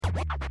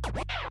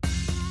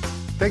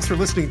Thanks for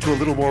listening to A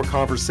Little More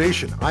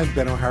Conversation. I'm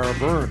Ben O'Hara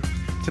Byrne.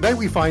 Tonight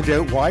we find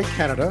out why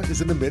Canada is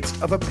in the midst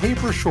of a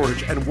paper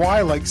shortage and why,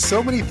 like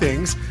so many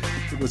things,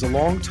 it was a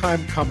long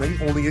time coming,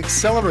 only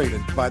accelerated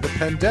by the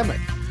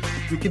pandemic.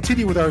 We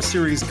continue with our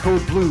series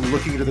Code Blue,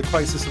 looking into the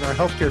crisis in our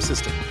healthcare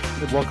system,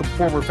 and welcome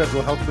former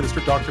Federal Health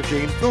Minister Dr.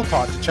 Jane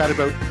Philpott to chat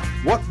about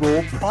what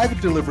role private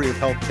delivery of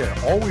healthcare,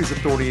 always a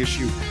thorny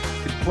issue,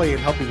 can play in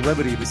helping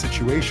remedy the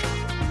situation.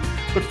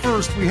 But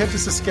first, we head to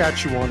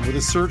Saskatchewan, where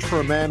the search for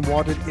a man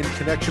wanted in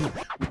connection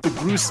with the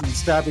gruesome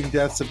stabbing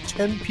deaths of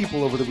 10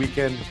 people over the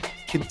weekend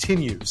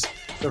continues.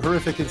 The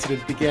horrific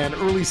incident began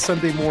early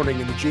Sunday morning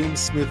in the James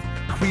Smith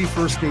Cree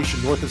First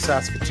Nation north of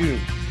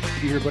Saskatoon.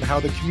 We hear about how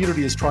the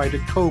community is trying to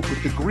cope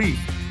with the grief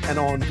and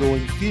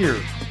ongoing fear.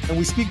 And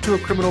we speak to a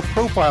criminal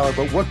profiler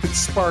about what could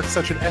spark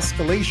such an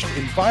escalation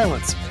in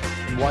violence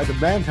and why the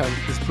manhunt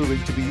is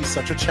proving to be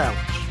such a challenge.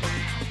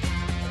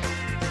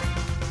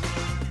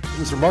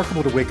 It was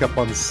remarkable to wake up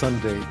on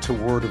Sunday to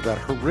word of that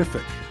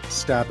horrific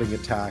stabbing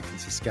attack in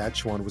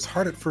Saskatchewan. It was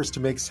hard at first to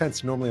make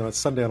sense. Normally on a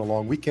Sunday on a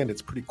long weekend,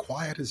 it's pretty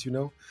quiet, as you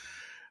know.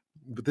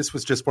 But this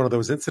was just one of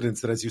those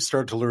incidents that as you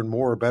started to learn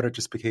more about it,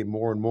 just became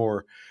more and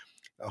more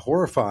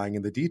horrifying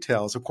in the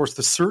details. Of course,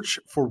 the search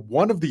for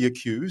one of the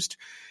accused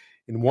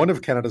in one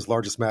of Canada's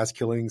largest mass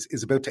killings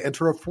is about to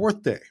enter a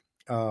fourth day.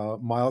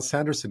 Myles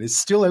Sanderson is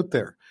still out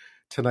there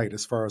tonight,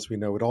 as far as we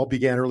know. It all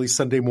began early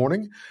Sunday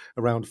morning,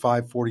 around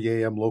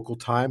 5:40 a.m. local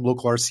time.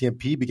 Local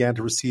RCMP began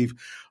to receive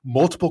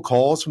multiple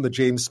calls from the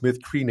James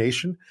Smith Cree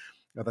Nation.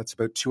 That's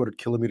about 200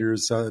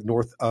 kilometers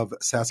north of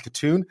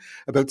Saskatoon,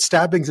 about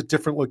stabbings at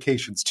different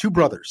locations. Two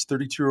brothers,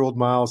 32-year-old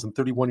Myles and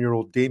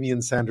 31-year-old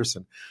Damien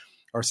Sanderson,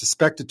 are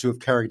suspected to have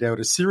carried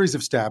out a series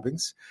of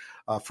stabbings,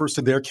 first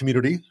in their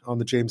community on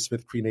the James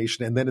Smith Cree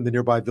Nation and then in the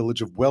nearby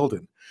village of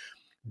Weldon.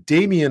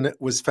 Damien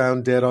was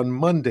found dead on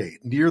Monday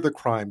near the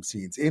crime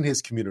scenes in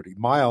his community.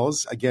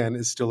 Myles, again,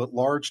 is still at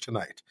large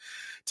tonight.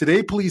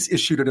 Today, police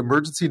issued an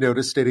emergency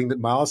notice stating that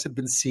Myles had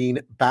been seen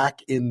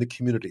back in the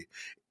community.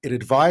 It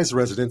advised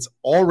residents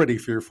already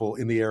fearful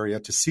in the area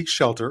to seek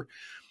shelter.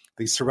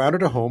 They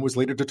surrounded a home. It was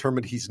later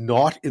determined he's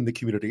not in the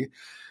community.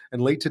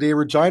 And late today,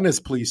 Regina's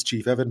police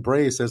chief, Evan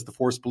Bray, says the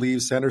force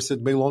believes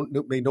Sanderson may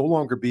no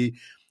longer be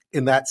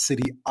in that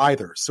city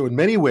either. So in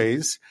many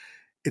ways,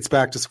 it's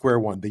back to square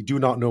one. They do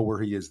not know where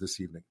he is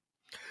this evening.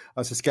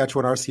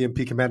 Saskatchewan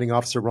RCMP Commanding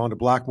Officer Rhonda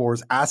Blackmore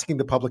is asking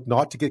the public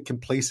not to get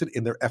complacent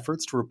in their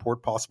efforts to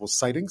report possible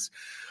sightings.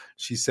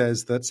 She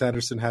says that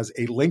Sanderson has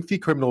a lengthy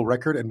criminal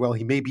record, and while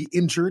he may be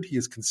injured, he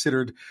is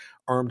considered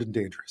armed and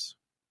dangerous.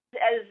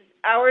 As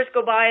hours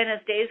go by and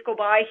as days go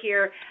by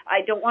here,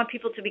 I don't want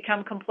people to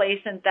become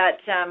complacent that,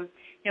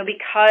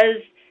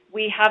 because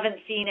we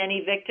haven't seen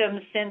any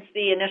victims since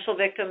the initial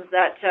victims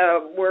that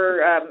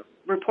were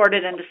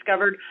reported and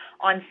discovered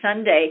on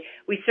Sunday.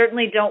 We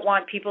certainly don't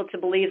want people to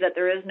believe that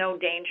there is no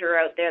danger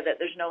out there, that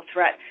there's no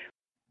threat.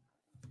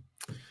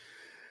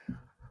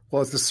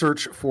 Well, as the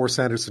search for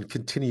Sanderson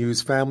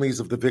continues, families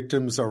of the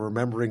victims are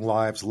remembering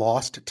lives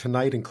lost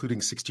tonight, including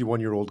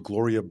 61-year-old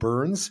Gloria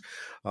Burns.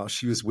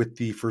 She was with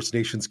the First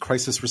Nations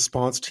crisis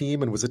response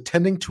team and was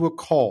attending to a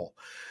call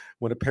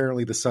when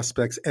apparently the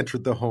suspects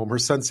entered the home. Her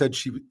son said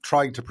she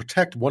tried to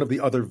protect one of the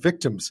other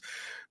victims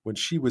when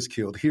she was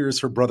killed. Here's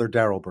her brother,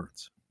 Daryl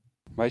Burns.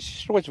 My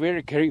sister was a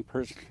very caring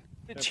person.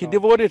 She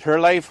devoted her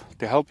life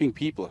to helping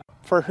people.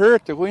 For her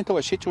to go into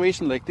a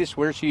situation like this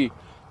where she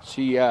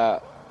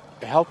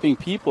helping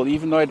people,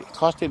 even though it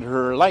costed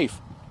her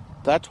life,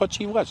 that's what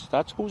she was.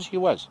 That's who she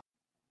was.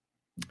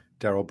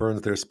 Daryl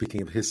Burns there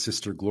speaking of his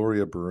sister,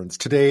 Gloria Burns.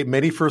 Today,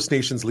 many First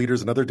Nations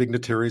leaders and other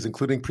dignitaries,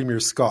 including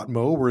Premier Scott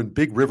Moe, were in the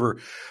Big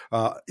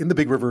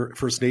River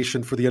First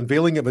Nation for the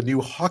unveiling of a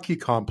new hockey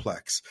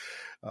complex.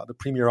 The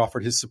Premier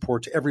offered his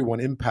support to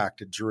everyone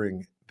impacted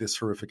during this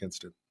horrific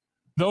incident.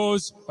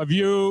 Those of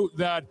you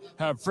that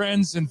have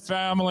friends and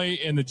family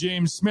in the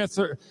James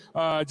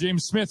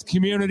Smith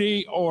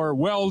community or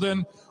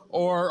Weldon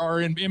or are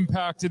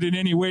impacted in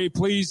any way,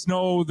 please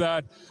know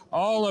that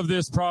all of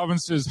this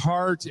province's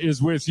heart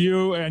is with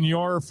you and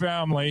your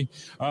family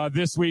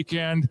this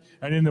weekend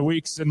and in the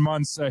weeks and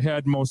months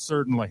ahead, most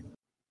certainly.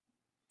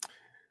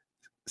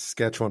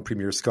 Saskatchewan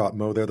Premier Scott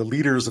Moe there. The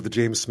leaders of the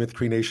James Smith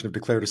Cree Nation have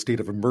declared a state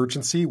of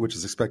emergency, which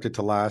is expected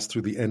to last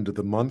through the end of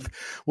the month.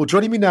 Well,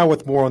 joining me now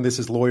with more on this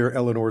is lawyer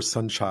Eleanore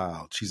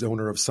Sunchild. She's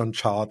owner of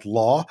Sunchild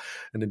Law,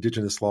 an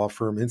Indigenous law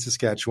firm in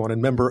Saskatchewan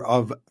and member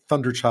of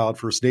Thunderchild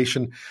First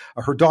Nation.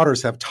 Her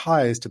daughters have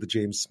ties to the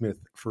James Smith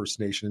First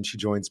Nation, and she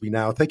joins me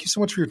now. Thank you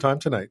so much for your time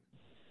tonight.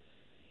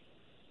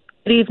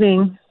 Good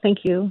evening.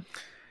 Thank you.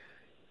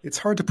 It's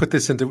hard to put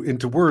this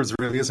into words,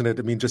 really, isn't it?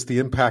 I mean, just the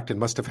impact it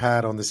must have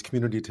had on this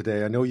community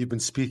today. I know you've been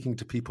speaking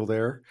to people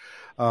there.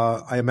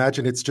 I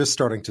imagine it's just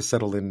starting to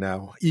settle in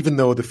now, even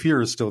though the fear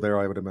is still there,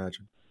 I would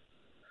imagine.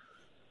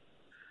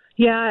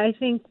 Yeah, I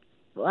think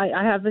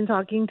I have been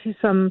talking to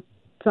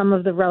some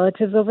of the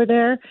relatives over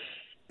there,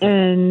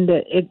 and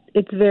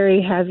it's very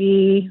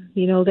heavy.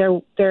 You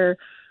know, they're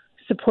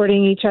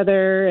supporting each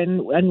other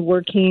and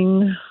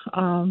working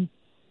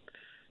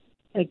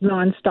like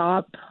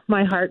nonstop.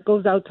 My heart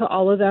goes out to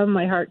all of them.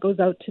 My heart goes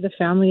out to the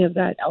family of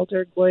that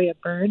elder, Gloria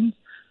Burns.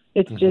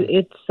 It's just,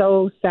 it's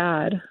so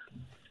sad.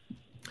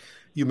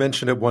 You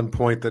mentioned at one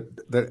point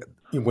that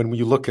when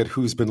you look at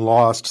who's been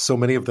lost, so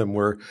many of them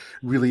were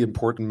really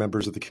important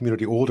members of the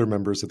community, older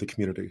members of the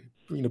community,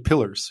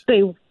 pillars.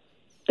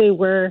 They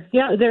were,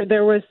 yeah.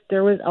 There was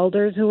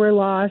elders who were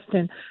lost,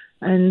 and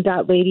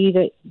that lady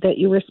that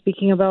you were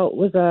speaking about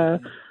was a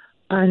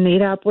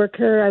NADAP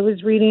worker I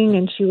was reading,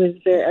 and she was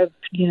there,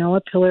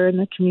 a pillar in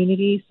the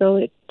community. So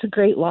it's a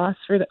great loss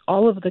for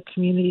all of the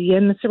community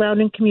and the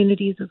surrounding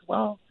communities as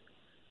well.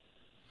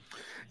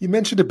 You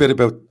mentioned a bit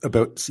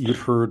about you'd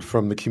heard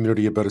from the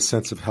community about a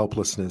sense of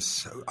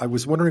helplessness. I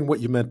was wondering what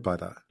you meant by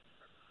that.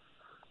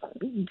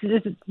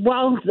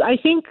 Well, I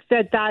think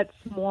that's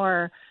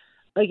more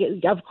like,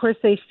 of course,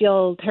 they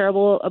feel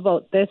terrible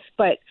about this,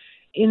 but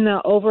in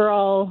the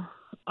overall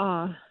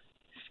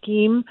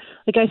scheme,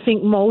 like I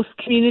think most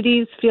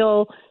communities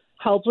feel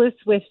helpless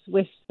with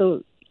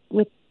the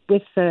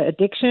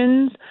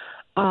addictions.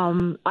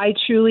 I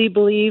truly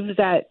believe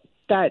that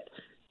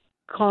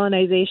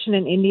colonization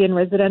and Indian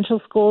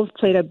residential schools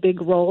played a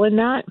big role in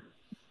that.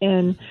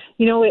 And,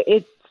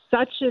 it's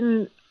such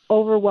an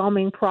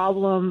overwhelming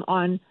problem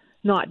on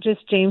not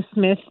just James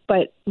Smith,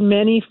 but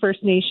many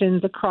First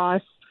Nations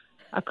across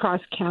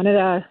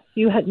Canada.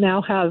 You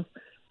now have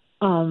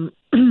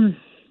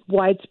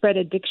widespread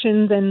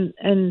addictions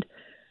and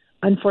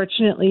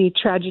unfortunately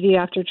tragedy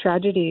after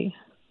tragedy.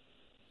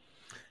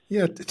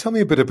 Yeah, tell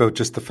me a bit about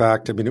just the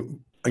fact. I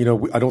mean, I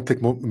don't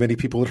think many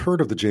people had heard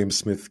of the James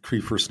Smith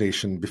Cree First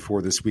Nation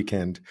before this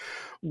weekend.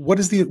 What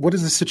is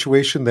the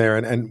situation there,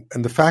 and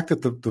the fact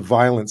that the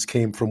violence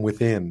came from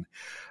within?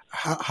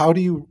 How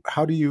do you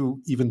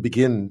even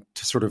begin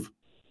to sort of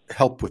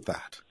help with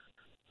that?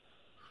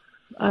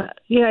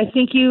 I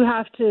think you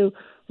have to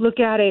look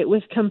at it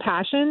with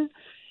compassion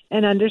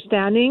and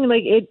understanding.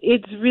 Like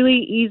it's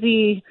really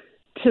easy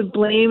to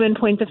blame and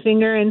point the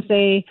finger and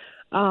say,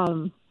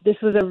 this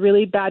was a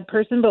really bad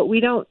person, but we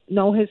don't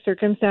know his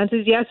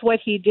circumstances. Yes, what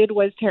he did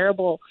was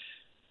terrible,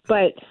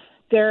 but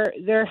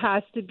there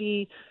has to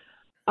be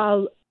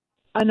an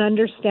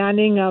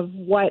understanding of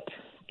what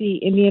the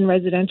Indian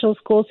residential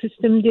school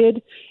system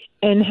did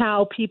and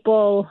how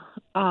people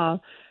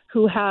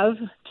who have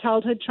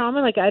childhood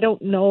trauma, like I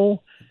don't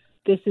know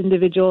this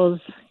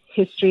individual's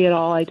history at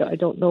all. I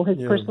don't know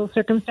his personal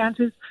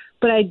circumstances,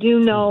 but I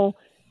do know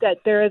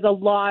that there is a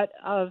lot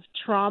of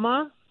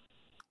trauma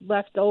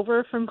left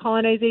over from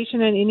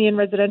colonization and Indian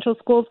residential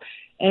schools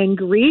and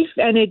grief,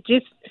 and it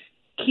just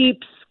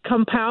keeps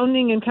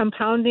compounding and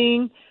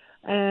compounding.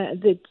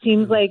 It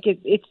seems like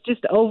it's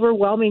just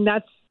overwhelming.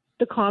 That's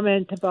the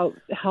comment about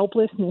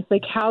helplessness.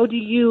 Like, how do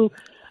you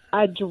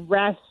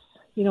address,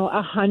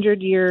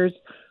 100 years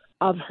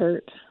of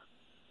hurt?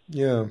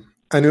 Yeah.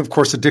 And of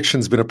course,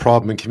 addiction's been a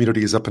problem in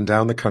communities up and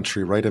down the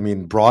country, right? I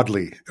mean,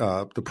 broadly,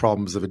 the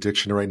problems of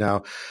addiction right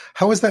now.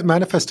 How is that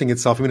manifesting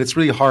itself? I mean, it's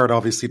really hard,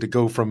 obviously, to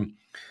go from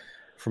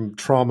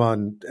trauma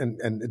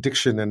and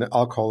addiction and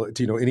alcohol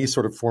to, any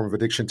sort of form of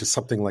addiction to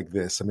something like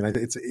this. I mean,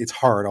 it's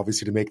hard,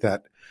 obviously, to make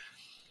that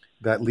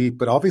leap.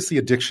 But obviously,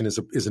 addiction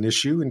is an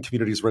issue in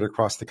communities right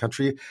across the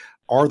country.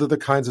 Are there the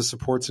kinds of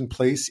supports in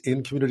place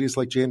in communities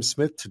like James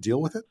Smith to deal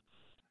with it?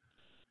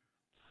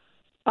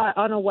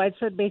 On a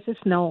widespread basis,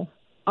 no.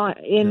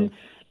 In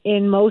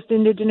most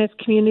Indigenous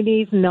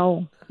communities,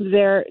 no.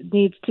 There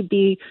needs to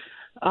be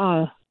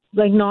not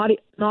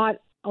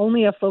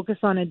only a focus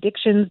on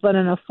addictions, but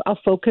a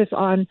focus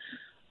on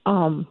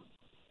really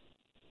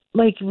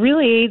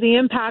the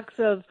impacts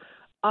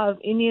of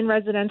Indian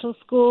residential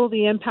school,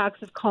 the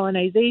impacts of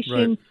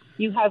colonization. Right.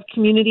 You have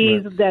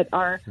communities that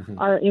are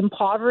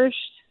impoverished,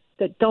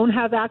 that don't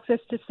have access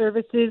to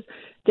services,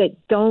 that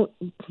don't.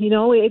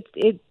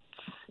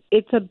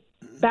 It's a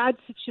bad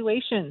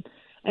situation.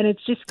 And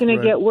it's just going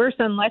to get worse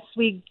unless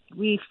we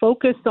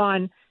focus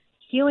on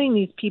healing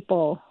these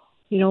people,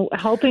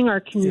 helping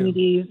our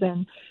communities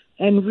and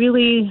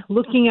really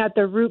looking at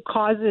the root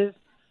causes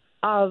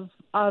of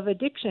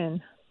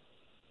addiction.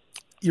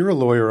 You're a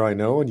lawyer, I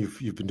know, and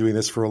you've been doing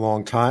this for a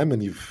long time,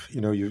 and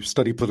you've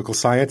studied political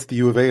science at the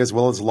U of A as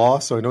well as law,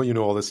 so I know you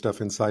know all this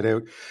stuff inside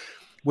out.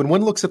 When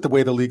one looks at the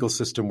way the legal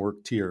system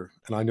worked here,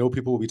 and I know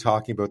people will be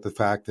talking about the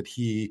fact that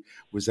he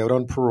was out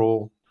on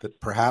parole,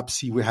 that perhaps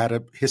he had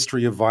a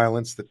history of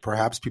violence, that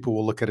perhaps people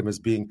will look at him as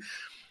being,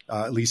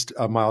 at least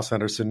Miles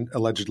Sanderson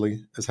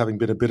allegedly, as having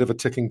been a bit of a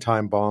ticking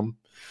time bomb.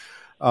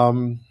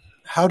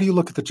 How do you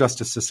look at the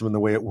justice system and the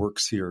way it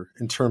works here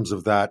in terms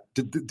of that?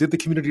 Did the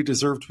community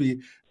deserve to be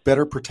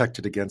better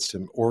protected against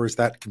him, or is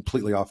that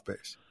completely off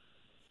base?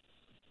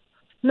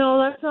 No,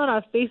 that's not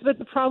off base, but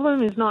the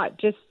problem is not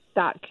just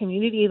that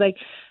community. Like,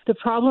 the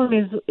problem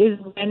is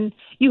when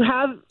you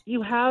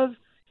have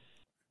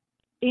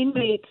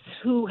inmates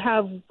who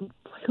have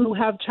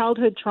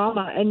childhood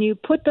trauma, and you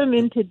put them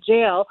into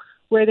jail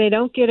where they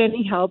don't get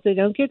any help, they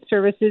don't get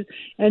services,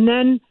 and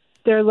then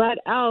they're let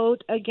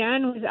out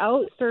again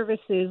without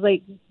services.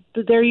 Like,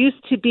 there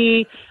used to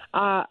be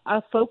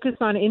a focus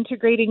on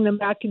integrating them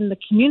back in the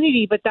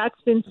community, but that's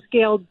been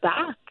scaled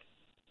back.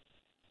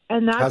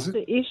 And that's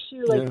the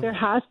issue. Like, there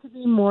has to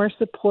be more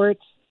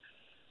supports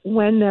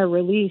when they're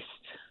released.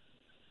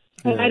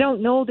 And I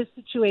don't know the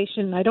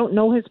situation. I don't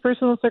know his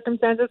personal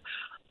circumstances.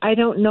 I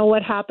don't know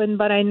what happened,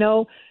 but I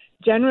know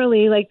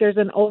generally, like, there's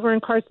an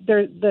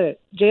the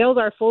jails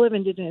are full of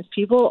Indigenous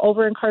people.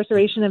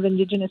 Over-incarceration of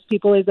Indigenous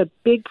people is a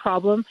big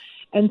problem,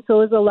 and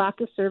so is a lack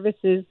of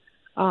services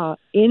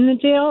in the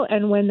jail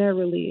and when they're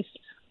released.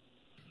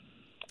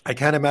 I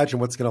can't imagine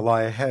what's going to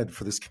lie ahead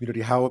for this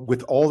community. How,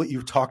 with all that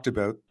you've talked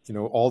about,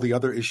 all the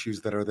other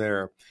issues that are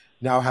there,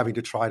 now having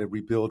to try to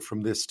rebuild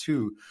from this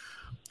too.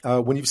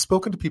 When you've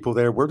spoken to people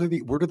there, where do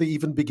they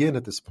even begin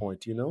at this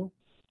point? Do you know?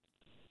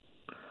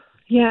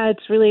 Yeah,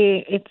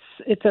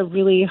 it's a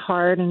really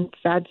hard and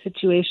sad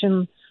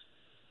situation.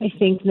 I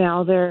think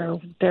now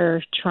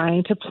they're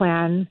trying to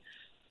plan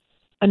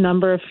a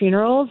number of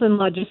funerals, and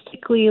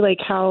logistically, like,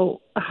 how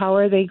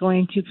are they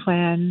going to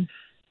plan,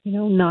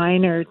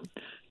 9, or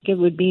it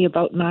would be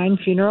about 9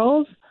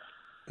 funerals.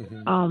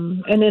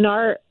 Mm-hmm. And in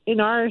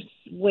our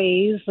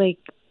ways, like,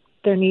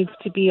 there needs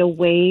to be a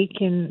wake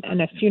and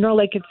a funeral.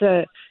 Like,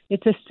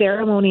 it's a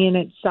ceremony in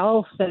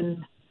itself,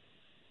 and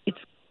it's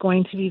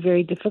going to be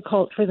very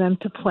difficult for them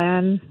to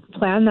plan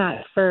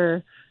that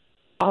for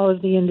all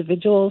of the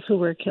individuals who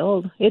were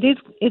killed. It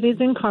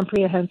is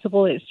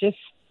incomprehensible.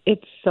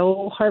 It's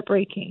so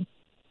heartbreaking.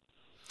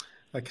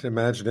 I can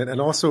imagine it. And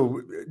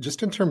also,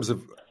 just in terms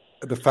of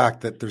the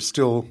fact that there's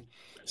still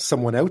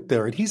someone out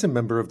there, and he's a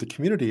member of the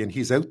community, and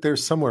he's out there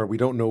somewhere, we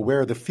don't know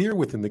where, the fear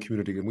within the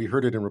community, and we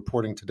heard it in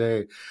reporting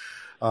today,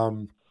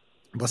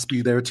 must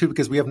be there too,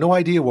 because we have no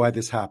idea why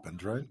this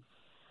happened, right?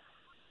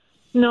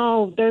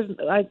 No,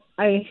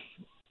 I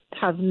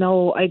have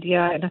no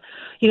idea. And,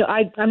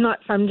 I'm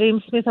not from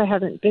James Smith. I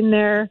haven't been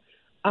there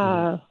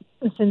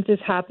since this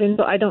happened,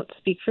 so I don't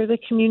speak for the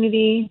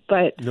community,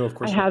 but no, of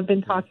course I have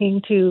been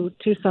talking to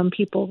some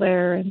people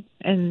there,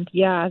 and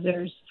yeah,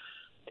 there's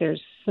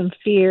some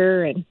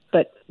fear,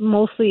 but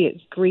mostly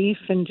it's grief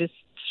and just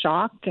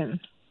shock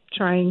and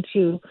trying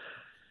to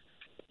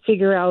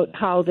figure out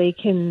how they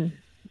can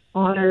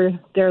honor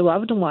their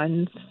loved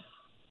ones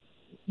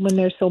when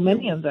there's so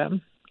many of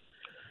them.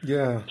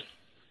 Yeah.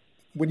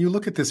 When you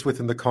look at this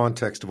within the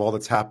context of all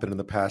that's happened in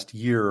the past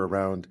year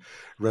around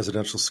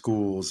residential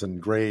schools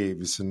and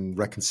graves and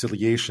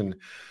reconciliation,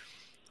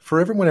 for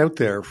everyone out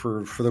there,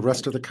 for the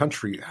rest of the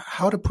country,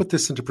 how to put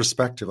this into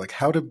perspective, like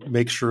how to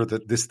make sure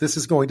that this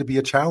is going to be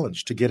a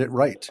challenge to get it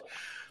right,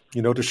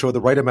 to show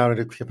the right amount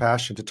of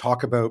compassion, to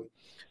talk about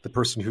the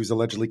person who's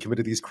allegedly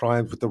committed these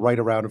crimes with the right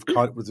amount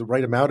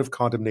of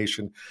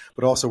condemnation,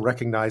 but also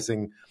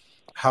recognizing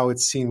how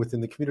it's seen within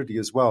the community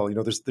as well.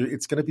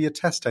 It's going to be a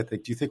test, I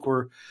think.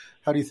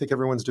 How do you think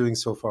everyone's doing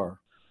so far?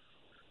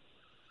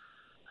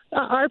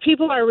 Our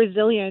people are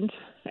resilient,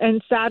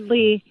 and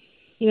sadly,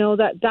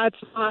 that's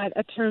not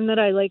a term that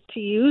I like to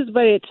use,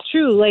 but it's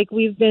true. Like,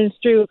 we've been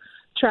through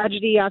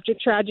tragedy after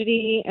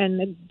tragedy,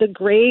 and the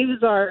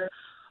graves are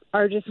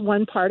just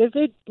one part of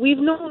it. We've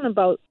known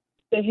about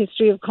the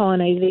history of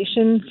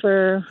colonization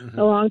for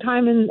a long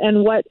time,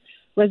 and what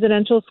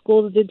residential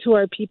schools did to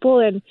our people,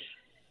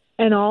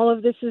 and all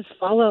of this is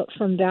fallout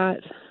from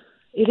that.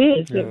 It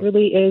is. Yeah. It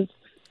really is.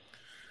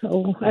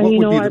 So,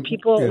 our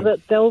people,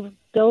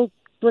 they'll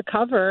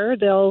recover.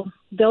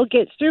 They'll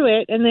get through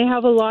it, and they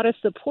have a lot of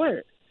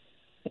support.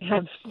 They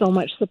have so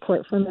much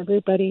support from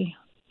everybody.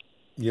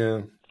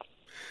 Yeah.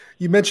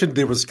 You mentioned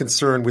there was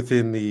concern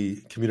within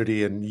the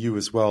community and you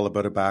as well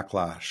about a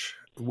backlash.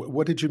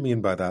 What did you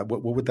mean by that?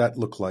 What would that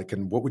look like,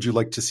 and what would you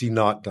like to see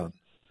not done?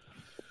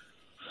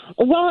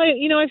 Well,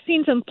 I've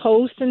seen some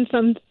posts and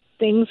some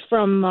things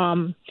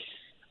from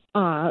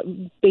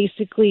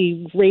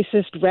basically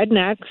racist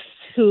rednecks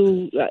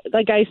who,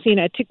 like, I seen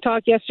a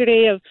TikTok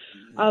yesterday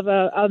of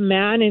a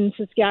man in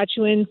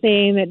Saskatchewan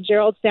saying that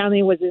Gerald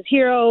Stanley was his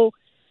hero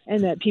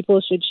and that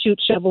people should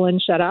shoot, shovel,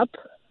 and shut up.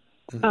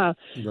 Right.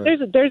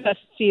 There's a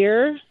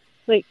fear,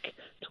 like,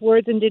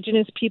 towards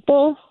Indigenous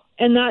people,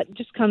 and that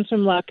just comes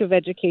from lack of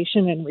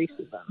education and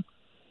racism.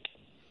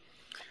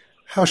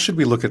 How should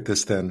we look at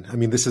this then? I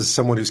mean, this is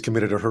someone who's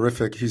committed a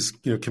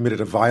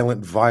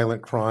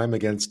violent crime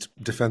against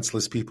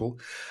defenseless people.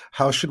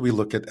 How should we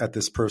look at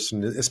this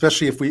person,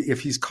 especially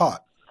if he's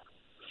caught?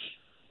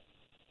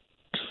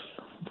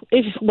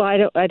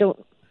 I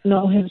don't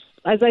know his.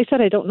 As I said,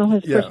 I don't know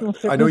his personal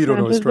circumstances. I know you don't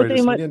know his story.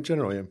 In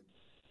general, yeah.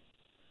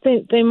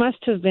 They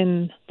must have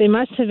been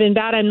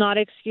bad. I'm not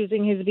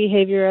excusing his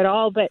behavior at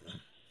all, but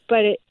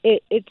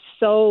it's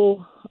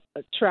so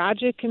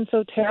tragic and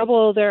so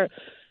terrible.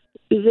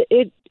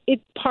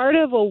 It's part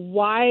of a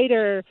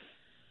wider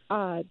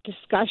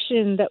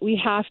discussion that we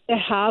have to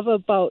have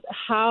about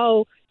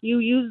how you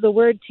use the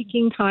word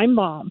ticking time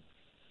bomb.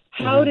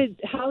 How did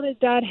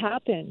that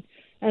happen,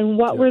 and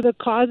what were the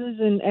causes,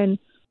 and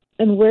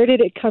where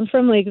did it come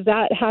from? Like,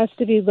 that has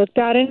to be looked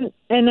at,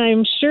 and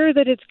I'm sure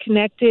that it's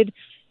connected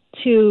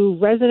to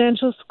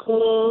residential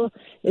school.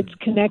 It's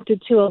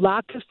connected to a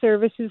lack of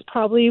services,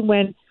 probably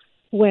when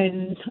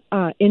when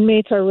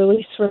inmates are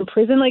released from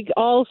prison, like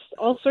all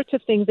sorts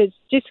of things that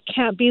just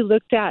can't be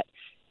looked at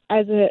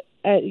as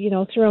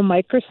through a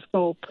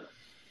microscope.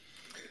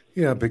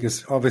 Yeah,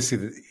 because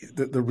obviously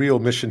the real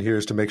mission here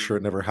is to make sure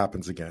it never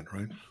happens again,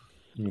 right?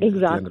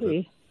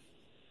 Exactly.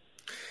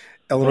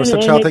 Eleanore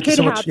Sunchild, thank you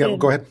so much. Yeah,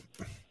 go ahead.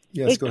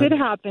 Yes, go ahead.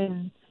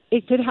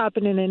 It could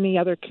happen in any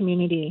other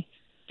community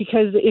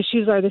because the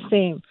issues are the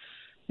same.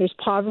 There's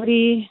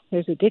poverty,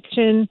 there's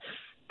addiction,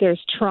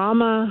 there's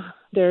trauma,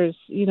 there's,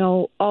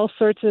 all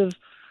sorts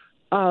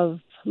of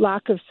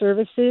lack of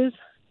services.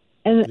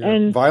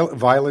 And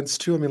violence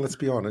too. I mean, let's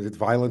be honest. It's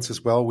violence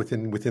as well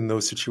within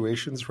those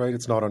situations, right?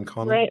 It's not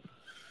uncommon. Right.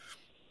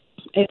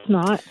 It's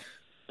not.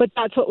 But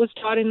that's what was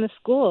taught in the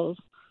schools.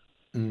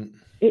 Mm.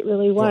 It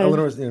really was. Well,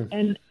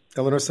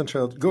 Eleanore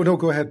Sunchild.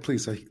 Go ahead,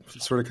 please. I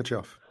sort of cut you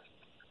off.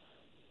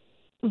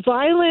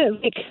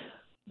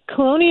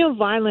 Colonial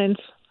violence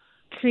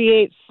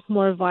creates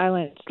more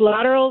violence.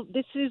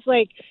 This is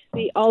like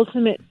the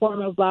ultimate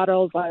form of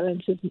lateral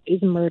violence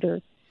is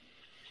murder.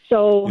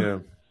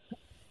 So,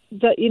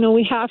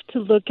 we have to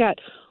look at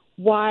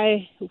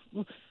why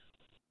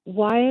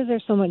is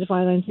there so much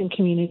violence in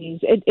communities?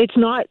 It's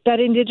not that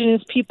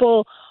Indigenous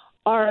people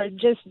are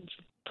just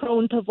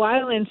prone to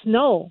violence.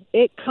 No,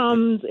 it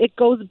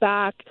goes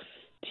back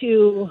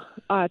to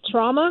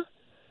trauma.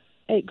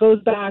 It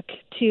goes back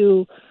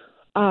to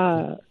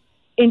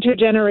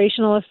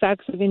intergenerational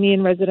effects of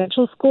Indian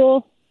residential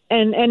school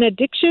and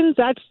addictions.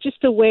 That's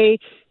just a way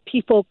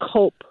people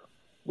cope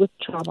with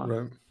trauma.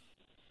 Right.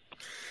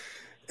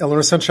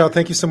 Eleanore Sunchild,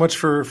 thank you so much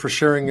for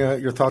sharing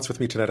your thoughts with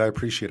me tonight. I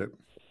appreciate it.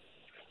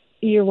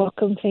 You're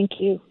welcome. Thank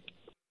you.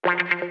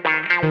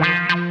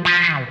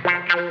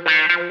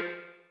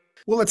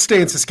 Well, let's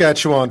stay in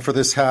Saskatchewan for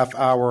this half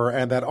hour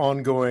and that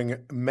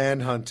ongoing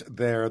manhunt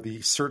there.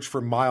 The search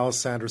for Miles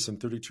Sanderson,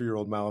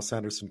 32-year-old Miles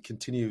Sanderson,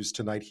 continues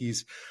tonight.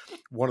 He's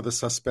one of the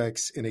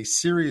suspects in a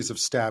series of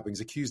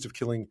stabbings, accused of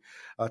killing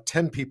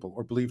 10 people,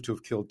 or believed to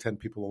have killed 10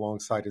 people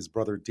alongside his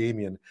brother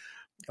Damien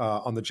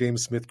on the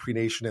James Smith Cree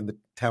Nation in the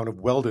town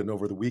of Weldon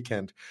over the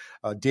weekend.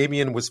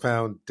 Damien was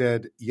found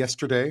dead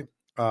yesterday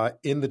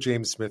in the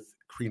James Smith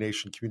Cree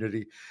Nation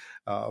community,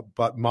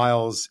 but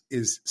Miles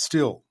is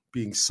still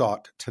being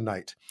sought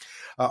tonight.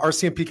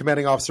 RCMP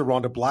Commanding Officer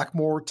Rhonda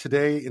Blackmore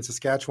today in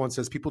Saskatchewan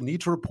says people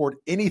need to report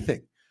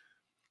anything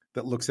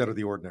that looks out of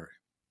the ordinary.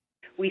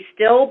 We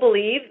still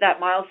believe that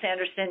Miles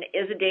Sanderson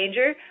is a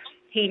danger.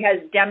 He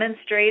has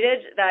demonstrated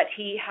that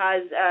he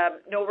has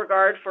no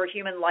regard for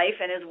human life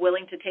and is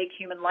willing to take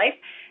human life.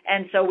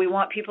 And so we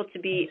want people to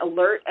be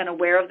alert and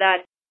aware of that.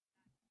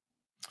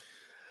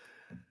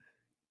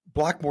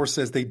 Blackmore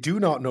says they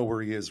do not know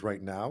where he is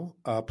right now.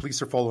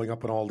 Police are following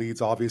up on all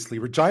leads, obviously.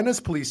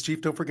 Regina's police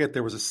chief, don't forget,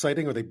 there was a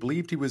sighting or they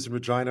believed he was in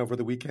Regina over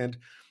the weekend.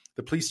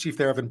 The police chief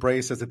there, Evan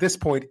Bray, says at this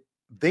point,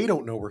 they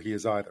don't know where he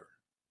is either.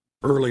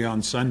 Early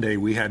on Sunday,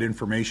 we had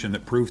information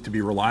that proved to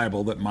be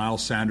reliable that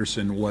Miles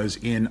Sanderson was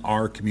in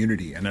our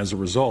community. And as a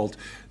result,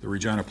 the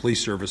Regina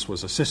Police Service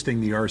was assisting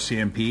the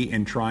RCMP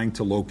in trying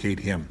to locate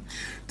him.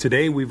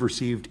 Today, we've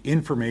received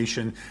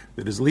information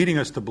that is leading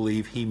us to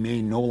believe he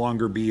may no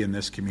longer be in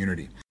this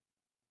community.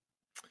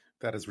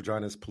 That is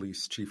Regina's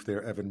police chief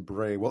there, Evan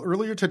Bray. Well,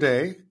 earlier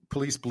today,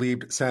 police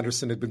believed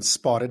Sanderson had been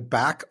spotted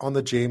back on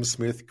the James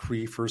Smith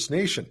Cree First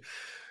Nation.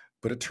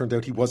 But it turned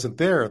out he wasn't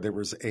there. There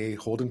was a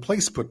hold in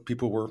place put.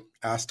 People were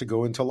asked to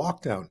go into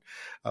lockdown,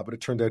 but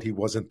it turned out he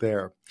wasn't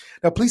there.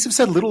 Now, police have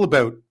said little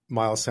about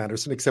Miles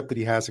Sanderson, except that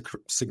he has a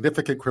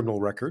significant criminal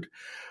record.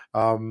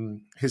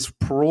 His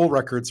parole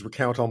records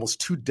recount almost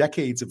 2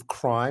 decades of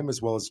crime,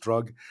 as well as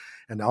drug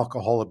and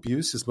alcohol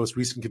abuse. His most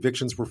recent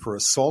convictions were for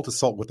assault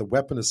with a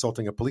weapon,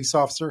 assaulting a police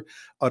officer,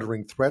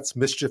 uttering threats,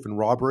 mischief, and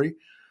robbery.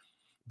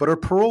 But a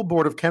Parole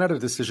Board of Canada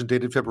decision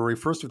dated February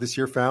 1st of this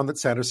year found that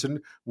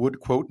Sanderson would,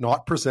 quote,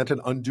 not present an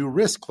undue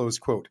risk, close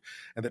quote,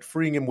 and that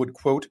freeing him would,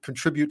 quote,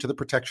 contribute to the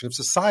protection of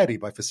society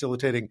by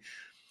facilitating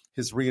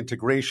his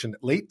reintegration.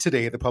 Late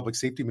today, the Public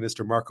Safety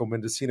Minister, Marco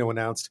Mendicino,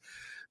 announced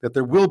that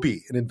there will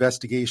be an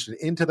investigation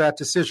into that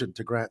decision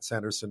to grant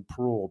Sanderson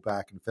parole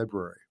back in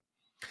February.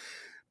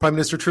 Prime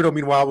Minister Trudeau,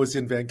 meanwhile, was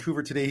in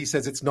Vancouver today. He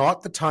says it's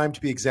not the time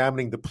to be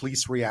examining the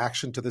police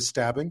reaction to the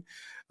stabbing.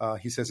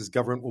 He says his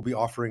government will be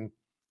offering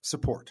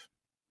support.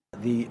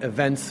 The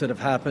events that have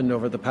happened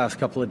over the past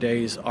couple of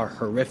days are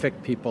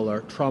horrific. People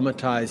are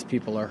traumatized,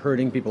 people are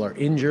hurting, people are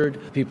injured,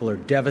 people are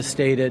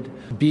devastated.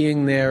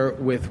 Being there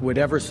with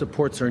whatever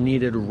supports are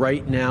needed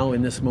right now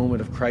in this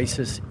moment of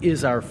crisis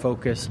is our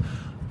focus.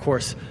 Of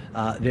course,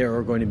 there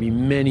are going to be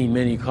many,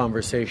 many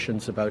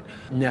conversations about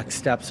next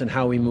steps and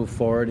how we move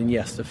forward. And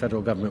yes, the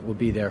federal government will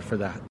be there for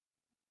that.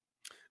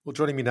 Well,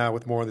 joining me now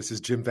with more on this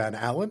is Jim Van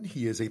Allen.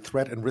 He is a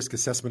threat and risk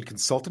assessment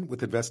consultant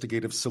with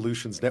Investigative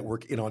Solutions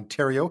Network in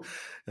Ontario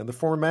and the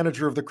former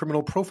manager of the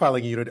criminal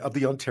profiling unit of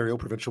the Ontario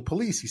Provincial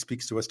Police. He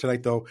speaks to us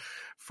tonight, though,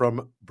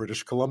 from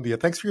British Columbia.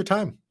 Thanks for your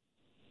time.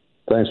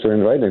 Thanks for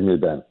inviting me,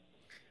 Ben.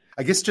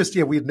 I guess just,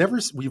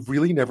 we've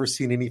really never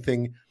seen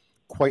anything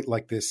quite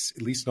like this,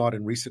 at least not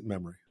in recent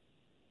memory.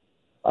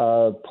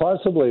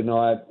 Possibly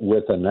not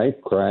with a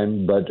knife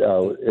crime, but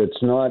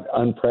it's not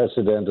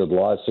unprecedented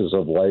losses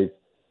of life,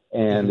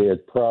 and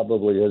it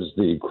probably is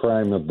the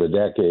crime of the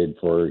decade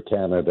for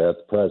Canada at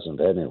the present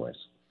anyways.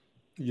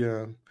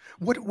 Yeah.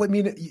 I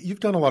mean,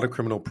 you've done a lot of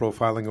criminal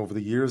profiling over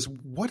the years.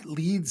 What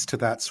leads to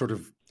that sort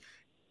of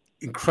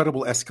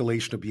incredible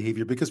escalation of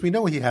behavior? Because we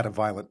know he had a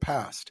violent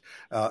past.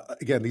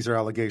 Again, these are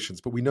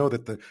allegations, but we know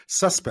that the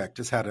suspect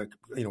has had a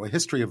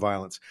history of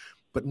violence,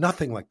 but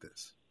nothing like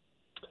this.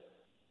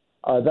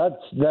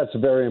 That's a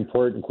very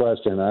important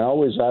question. I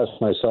always ask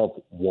myself,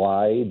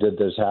 why did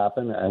this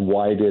happen, and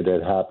why did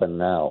it happen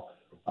now?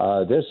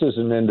 This is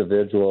an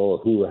individual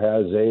who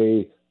has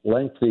a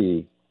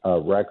lengthy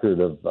record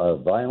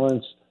of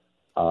violence,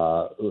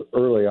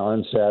 early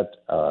onset,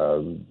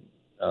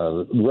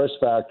 risk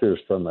factors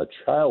from a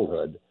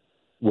childhood,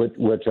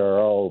 which are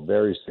all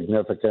very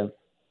significant.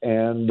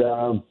 And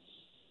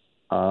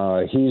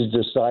he's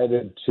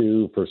decided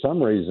to, for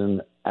some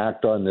reason,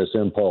 act on this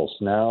impulse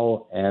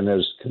now and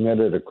has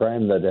committed a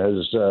crime that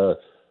has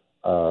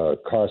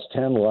cost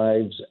 10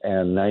 lives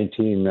and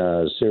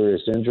 19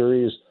 serious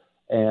injuries.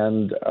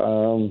 And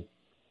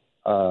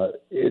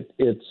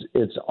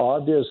it's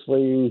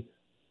obviously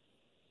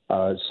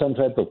some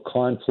type of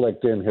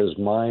conflict in his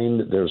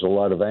mind. There's a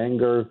lot of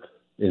anger.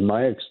 In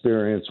my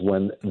experience,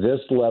 when this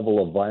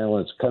level of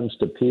violence comes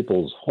to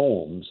people's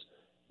homes,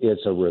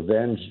 it's a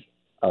revenge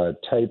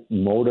type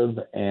motive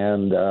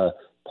and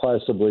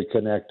possibly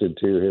connected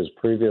to his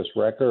previous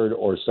record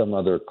or some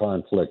other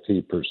conflict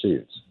he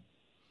perceives.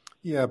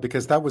 Yeah,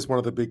 because that was one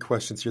of the big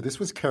questions here. This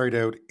was carried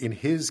out in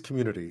his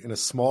community, in a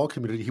small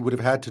community. He would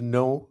have had to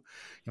know,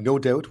 no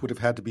doubt, would have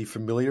had to be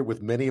familiar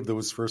with many of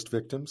those first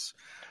victims.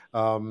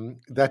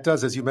 That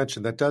does, as you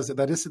mentioned,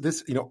 that is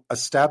this, a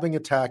stabbing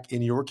attack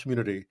in your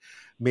community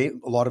made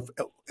a lot of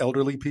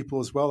elderly people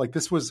as well. Like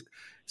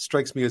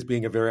strikes me as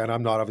being and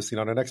I'm obviously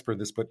not an expert in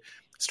this, but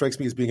strikes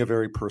me as being a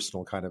very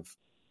personal kind of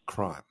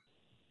crime.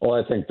 Well,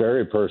 I think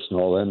very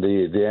personal, and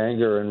the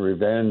anger and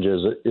revenge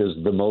is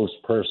the most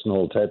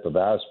personal type of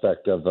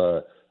aspect of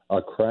a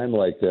crime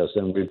like this.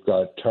 And we've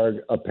got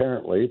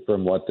apparently,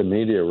 from what the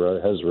media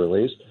has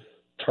released,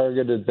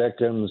 targeted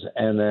victims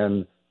and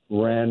then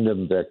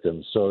random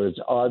victims. So it's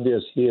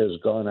obvious he has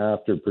gone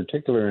after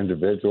particular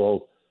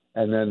individuals,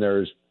 and then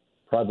there's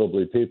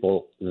probably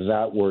people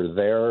that were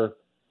there,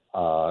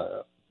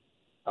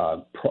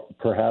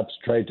 perhaps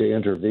tried to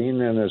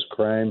intervene in his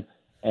crime,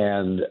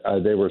 and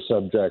they were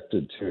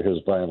subjected to his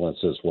violence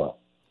as well.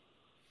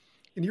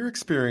 In your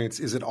experience,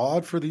 is it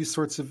odd for these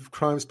sorts of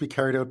crimes to be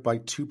carried out by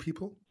two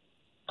people,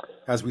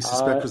 as we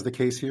suspect was the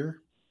case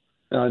here?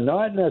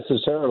 Not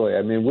necessarily.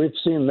 I mean, we've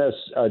seen this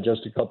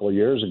just a couple of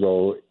years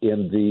ago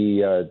in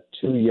the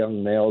two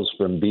young males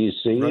from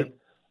BC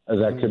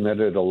that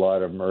committed a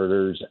lot of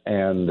murders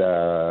and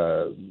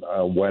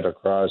went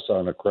across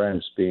on a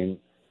crime spree,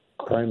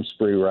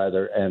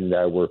 and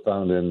were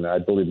found in, I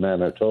believe,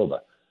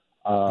 Manitoba.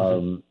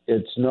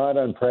 It's not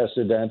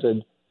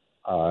unprecedented.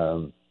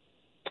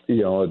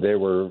 They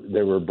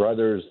were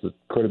brothers that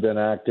could have been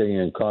acting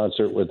in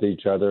concert with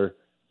each other.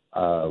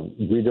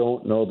 We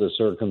don't know the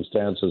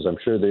circumstances. I'm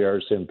sure the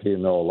RCMP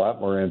know a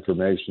lot more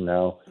information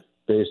now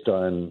based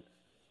on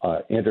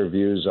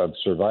interviews of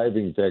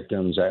surviving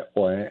victims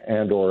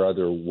and or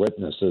other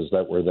witnesses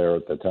that were there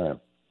at the time.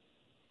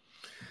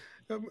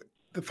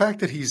 The fact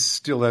that he's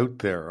still out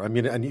there, I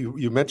mean, and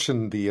you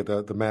mentioned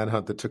the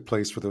manhunt that took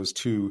place for those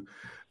two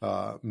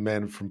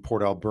men from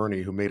Port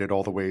Alberni who made it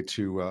all the way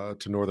to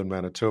northern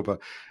Manitoba.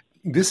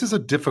 This is a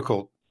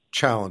difficult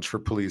challenge for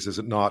police, is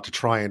it not, to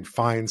try and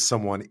find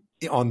someone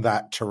on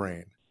that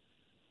terrain?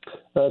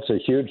 That's a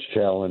huge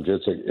challenge.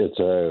 It's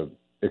a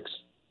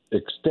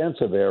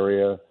extensive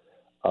area.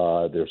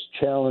 There's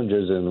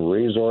challenges in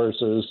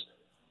resources.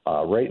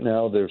 Right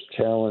now, there's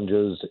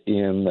challenges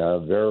in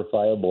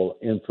verifiable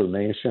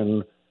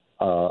information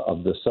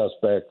of the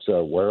suspect's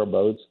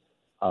whereabouts.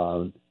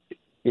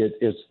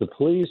 It's the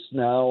police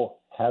now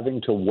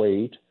having to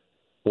wait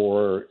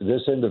for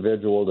this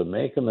individual to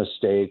make a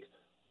mistake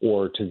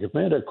or to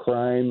commit a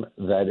crime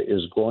that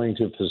is going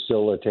to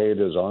facilitate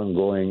his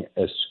ongoing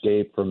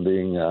escape from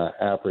being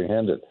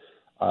apprehended.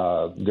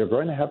 They're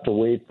going to have to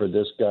wait for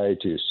this guy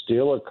to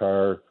steal a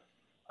car,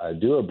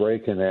 do a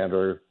break and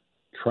enter,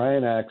 try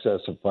and access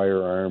a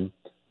firearm,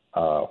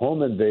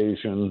 home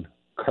invasion,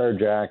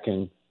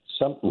 carjacking,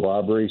 some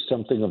robbery,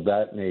 something of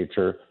that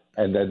nature,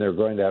 and then they're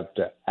going to have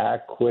to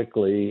act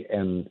quickly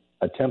and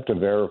attempt to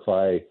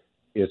verify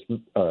it's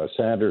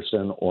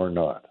Sanderson or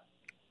not.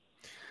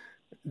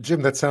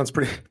 Jim, that sounds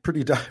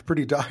pretty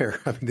dire.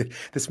 I mean,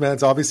 this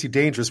man's obviously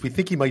dangerous. We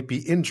think he might be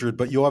injured,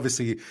 but you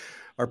obviously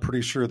are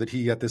pretty sure that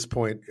he, at this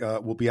point,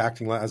 will be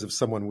acting as of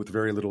someone with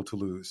very little to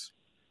lose.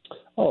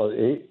 Oh,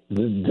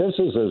 this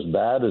is as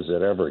bad as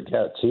it ever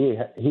gets.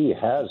 He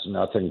has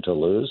nothing to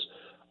lose.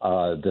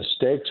 The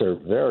stakes are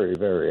very,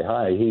 very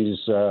high.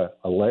 He's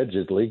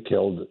allegedly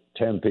killed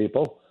 10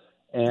 people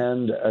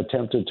and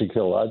attempted to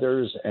kill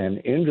others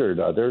and injured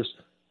others.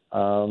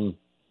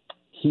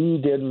 He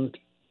didn't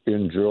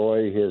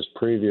enjoy his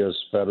previous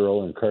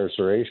federal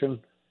incarceration.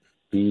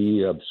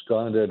 He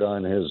absconded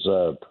on his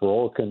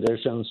parole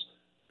conditions.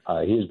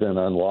 He's been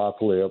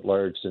unlawfully at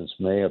large since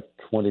May of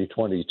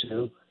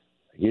 2022.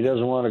 He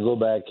doesn't want to go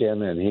back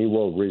in, and he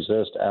will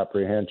resist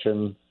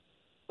apprehension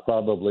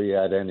probably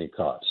at any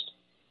cost.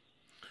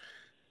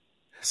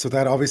 So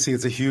that obviously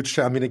is a huge,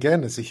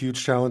 it's a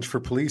huge challenge for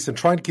police and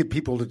trying to get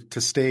people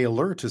to stay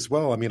alert as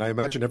well. I mean, I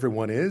imagine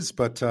everyone is,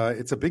 but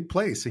it's a big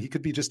place. So he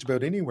could be just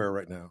about anywhere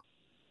right now.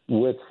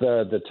 With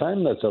the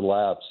time that's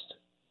elapsed,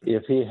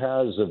 if he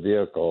has a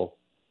vehicle,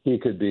 he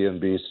could be in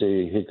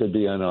BC, he could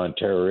be in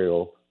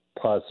Ontario,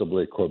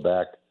 possibly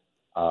Quebec.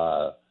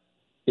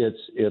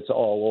 It's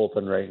all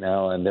open right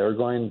now, and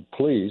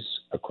police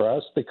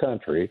across the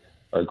country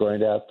are going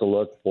to have to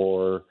look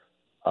for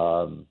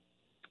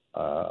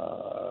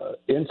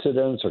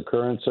incidents,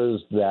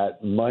 occurrences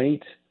that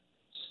might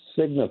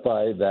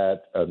signify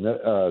that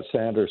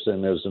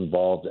Sanderson is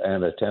involved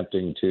and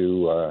attempting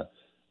to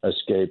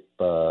escape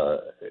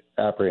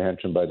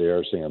apprehension by the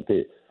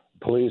RCMP.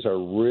 Police are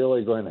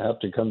really going to have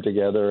to come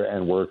together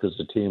and work as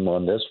a team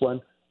on this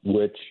one,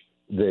 which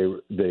they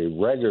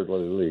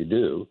regularly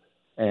do.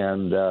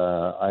 And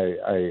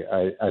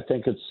I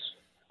think it's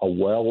a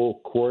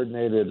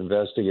well-coordinated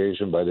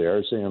investigation by the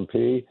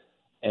RCMP,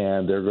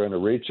 and they're going to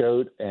reach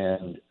out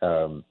and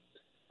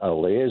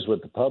liaise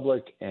with the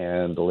public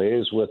and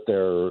liaise with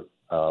their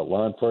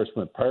law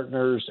enforcement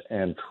partners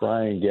and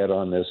try and get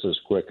on this as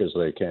quick as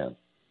they can.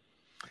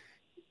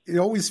 It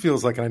always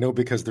feels like, and I know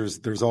because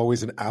there's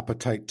always an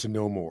appetite to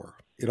know more.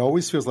 It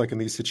always feels like in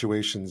these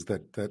situations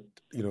that the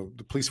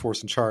police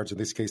force in charge, in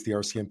this case the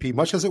RCMP,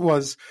 much as it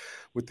was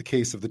with the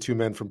case of the two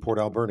men from Port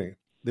Alberni,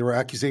 there were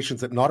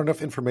accusations that not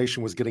enough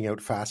information was getting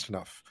out fast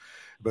enough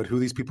about who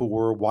these people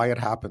were, why it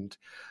happened.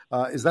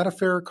 Is that a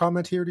fair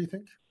comment here, do you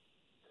think?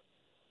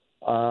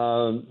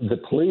 The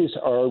police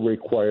are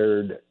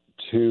required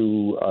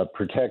to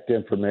protect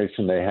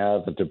information they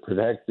have and to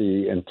protect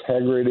the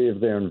integrity of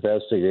their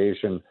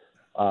investigation.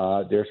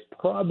 There's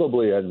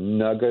probably a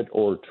nugget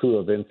or two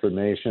of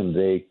information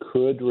they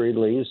could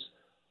release,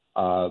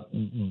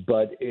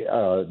 but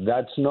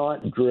that's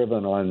not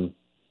driven on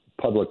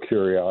public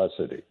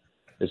curiosity.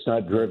 It's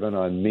not driven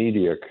on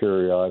media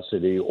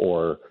curiosity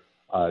or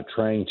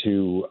trying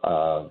to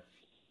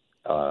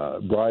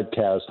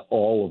broadcast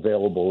all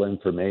available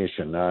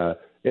information.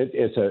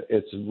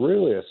 It's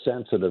really a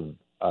sensitive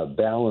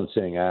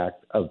balancing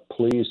act of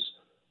police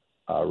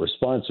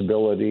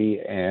responsibility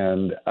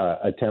and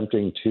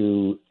attempting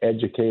to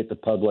educate the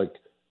public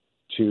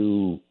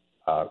to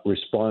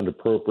respond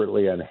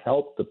appropriately and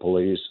help the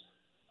police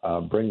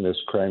bring this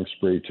crime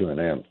spree to an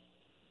end.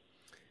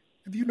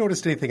 Have you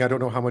noticed anything? I don't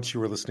know how much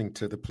you were listening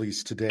to the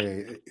police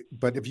today,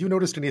 but have you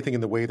noticed anything in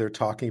the way they're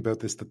talking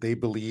about this, that they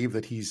believe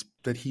that he's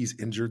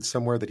injured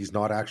somewhere, that he's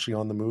not actually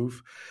on the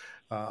move?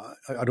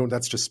 I don't.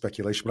 That's just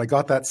speculation, but I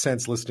got that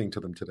sense listening to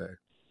them today.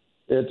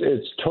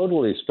 It's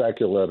totally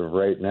speculative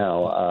right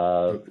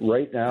now.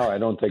 Right now, I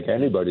don't think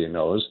anybody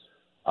knows.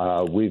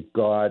 We've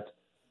got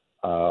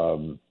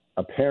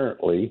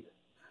apparently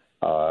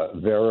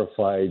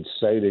verified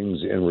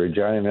sightings in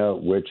Regina,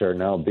 which are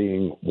now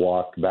being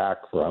walked back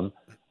from.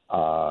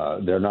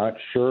 They're not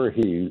sure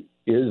he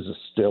is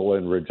still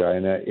in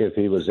Regina, if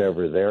he was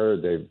ever there.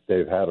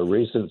 They've had a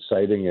recent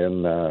sighting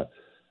in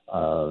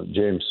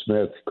James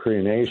Smith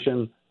Cree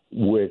Nation,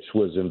 which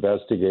was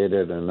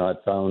investigated and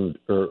not found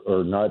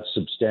or not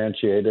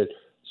substantiated.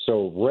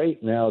 So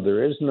right now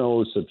there is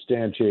no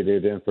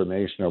substantiated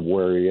information of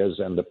where he is,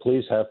 and the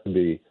police have to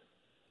be,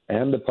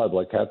 and the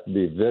public have to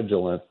be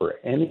vigilant for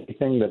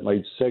anything that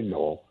might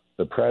signal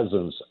the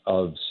presence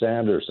of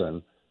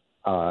Sanderson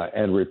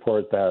and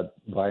report that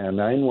via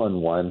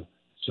 911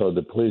 so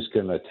the police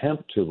can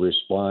attempt to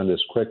respond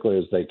as quickly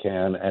as they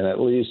can and at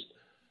least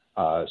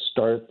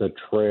start the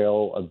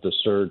trail of the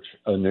search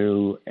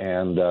anew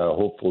and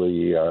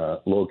hopefully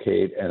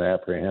locate and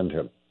apprehend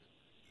him.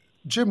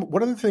 Jim,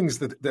 one of the things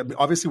that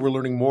obviously we're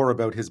learning more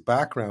about his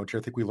background here,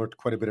 I think we learned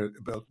quite a bit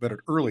about it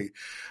early,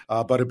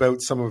 but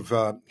about some of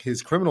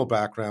his criminal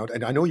background.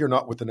 And I know you're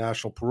not with the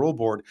National Parole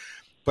Board,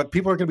 but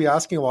people are going to be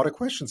asking a lot of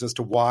questions as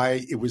to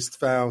why it was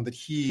found that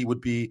he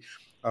would be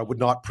would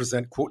not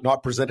present, quote,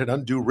 not present an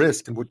undue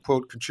risk and would,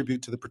 quote,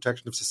 contribute to the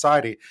protection of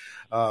society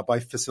by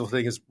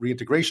facilitating his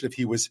reintegration if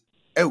he was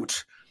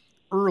out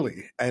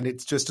early. And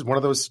it's just one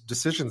of those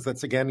decisions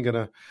that's, again, going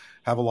to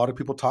have a lot of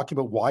people talking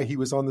about why he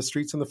was on the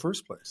streets in the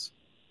first place.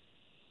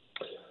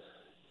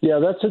 Yeah,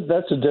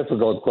 that's a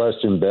difficult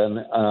question,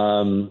 Ben.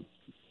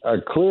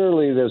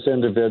 Clearly, this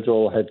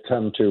individual had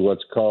come to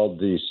what's called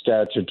the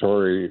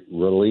statutory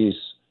release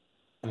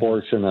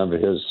portion of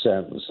his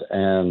sentence.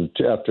 And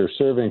after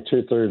serving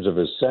 2/3 of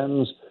his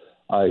sentence,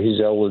 he's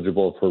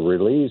eligible for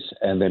release,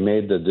 and they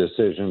made the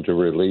decision to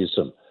release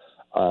him.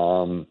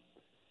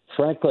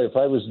 Frankly, if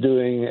I was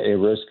doing a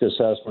risk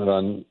assessment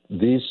on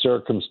these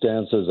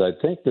circumstances, I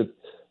think that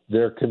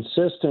they're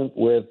consistent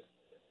with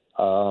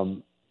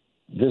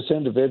this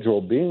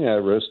individual being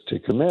at risk to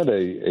commit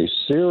a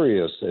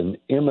serious and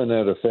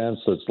imminent offense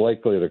that's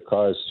likely to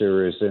cause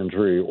serious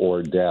injury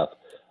or death.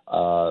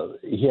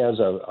 He has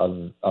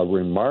a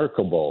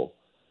remarkable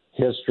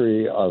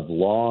history of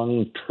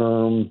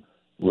long-term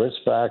risk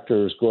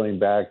factors going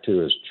back to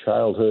his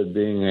childhood,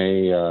 being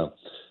a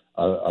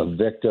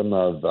victim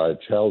of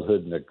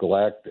childhood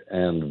neglect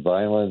and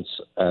violence,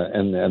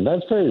 and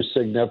that's very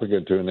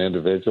significant to an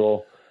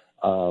individual.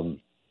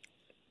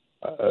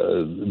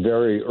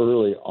 Very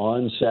early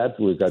onset.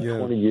 We've got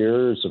 20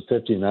 years of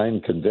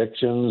 59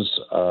 convictions,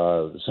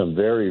 some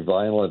very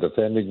violent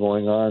offending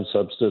going on,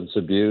 substance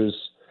abuse,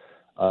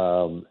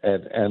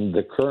 and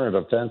the current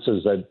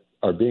offenses that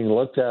are being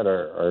looked at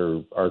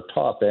are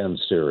top end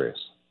serious.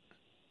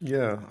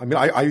 Yeah, I mean,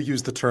 I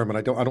use the term, and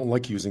I don't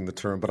like using the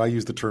term, but I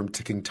use the term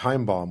ticking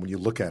time bomb when you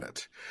look at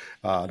it.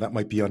 That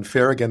might be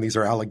unfair. Again, these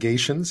are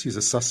allegations. He's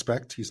a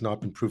suspect. He's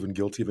not been proven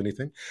guilty of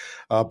anything.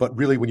 But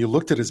really, when you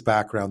looked at his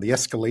background, the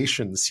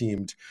escalation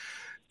seemed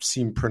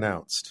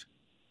pronounced.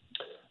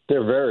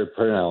 They're very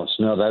pronounced.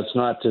 No, that's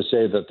not to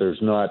say that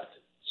there's not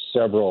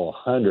several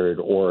hundred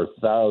or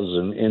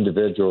thousand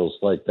individuals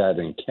like that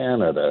in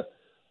Canada.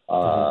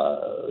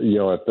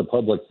 If the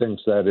public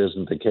thinks that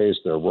isn't the case,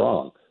 they're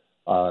wrong.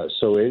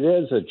 So it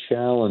is a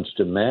challenge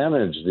to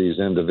manage these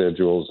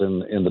individuals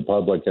in the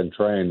public and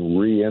try and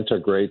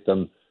reintegrate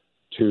them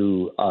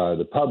to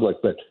the public.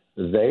 But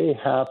they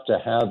have to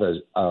have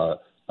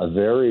a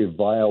very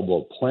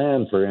viable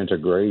plan for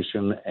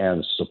integration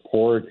and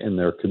support in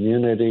their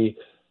community.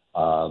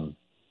 And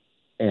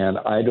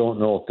I don't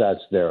know if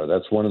that's there.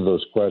 That's one of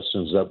those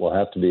questions that will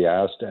have to be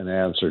asked and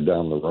answered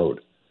down the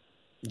road.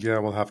 Yeah,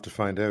 we'll have to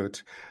find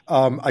out.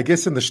 I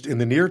guess in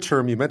the near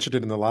term, you mentioned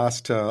it in the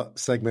last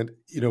segment,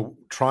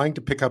 trying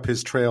to pick up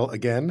his trail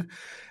again,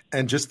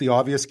 and just the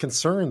obvious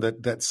concern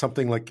that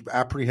something like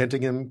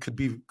apprehending him could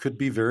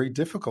be very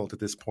difficult at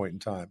this point in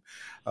time,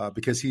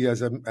 because he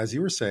has, as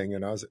you were saying,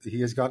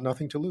 he has got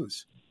nothing to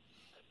lose.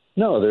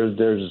 No,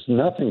 there's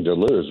nothing to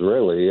lose,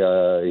 really.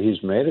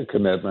 He's made a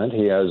commitment.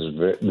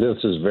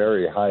 This is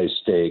very high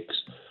stakes.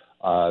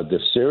 The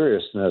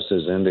seriousness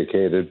is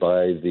indicated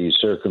by the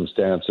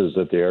circumstances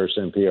that the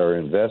RCMP are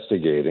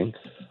investigating.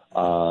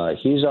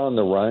 He's on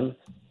the run.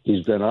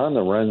 He's been on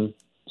the run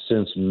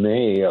since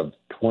May of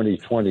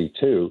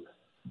 2022.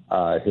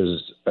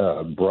 His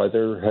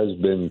brother has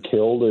been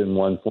killed in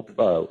one,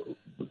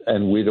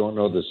 and we don't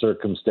know the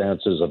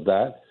circumstances of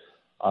that.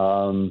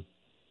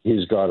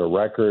 He's got a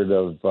record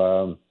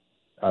of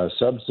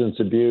substance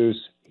abuse.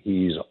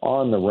 He's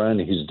on the run.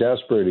 He's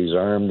desperate. He's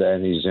armed,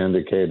 and he's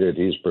indicated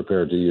he's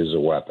prepared to use a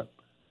weapon.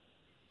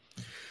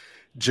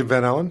 Jim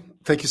Van Allen,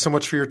 thank you so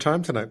much for your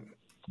time tonight.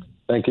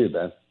 Thank you,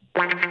 Ben.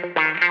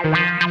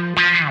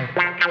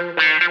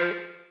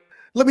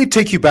 Let me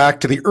take you back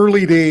to the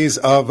early days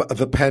of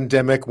the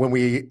pandemic when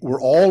we were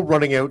all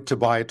running out to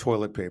buy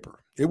toilet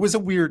paper. It was a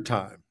weird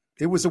time.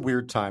 There was a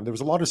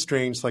lot of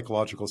strange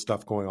psychological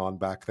stuff going on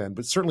back then,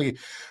 but certainly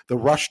the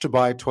rush to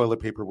buy toilet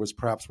paper was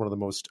perhaps one of the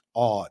most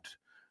odd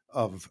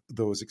of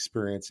those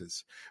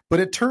experiences. But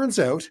it turns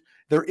out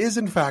there is,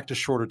 in fact, a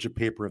shortage of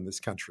paper in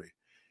this country.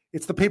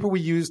 It's the paper we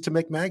use to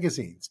make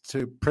magazines,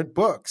 to print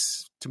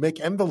books, to make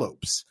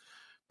envelopes,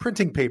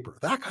 printing paper,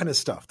 that kind of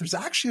stuff. There's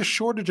actually a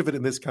shortage of it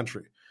in this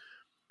country.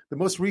 The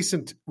most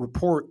recent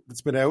report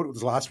that's been out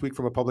was last week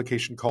from a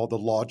publication called The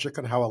Logic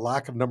on how a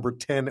lack of number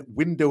 10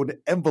 windowed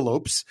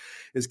envelopes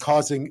is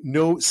causing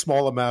no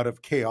small amount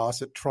of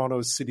chaos at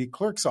Toronto's city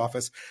clerk's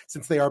office,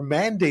 since they are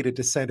mandated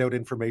to send out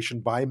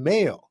information by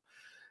mail.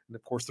 And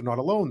of course, they're not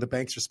alone. The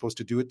banks are supposed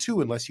to do it too,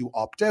 unless you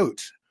opt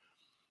out.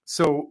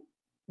 So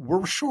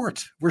we're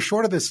short. We're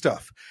short of this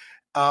stuff.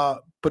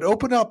 But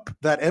open up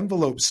that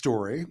envelope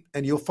story,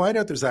 and you'll find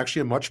out there's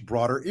actually a much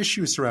broader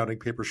issue surrounding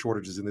paper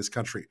shortages in this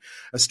country.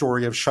 A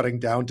story of shutting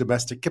down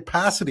domestic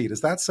capacity.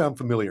 Does that sound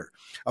familiar?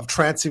 Of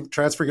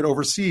transferring it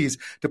overseas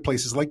to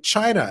places like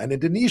China and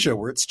Indonesia,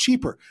 where it's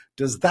cheaper.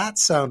 Does that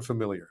sound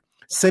familiar?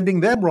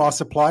 Sending them raw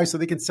supplies so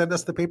they can send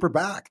us the paper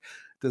back.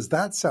 Does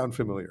that sound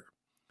familiar?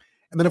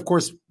 And then, of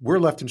course, we're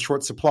left in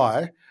short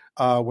supply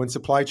when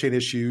supply chain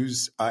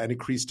issues and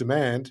increased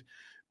demand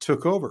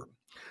took over.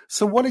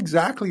 So what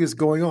exactly is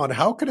going on?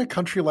 How can a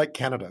country like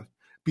Canada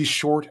be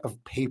short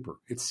of paper?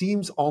 It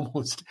seems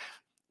almost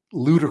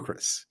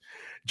ludicrous.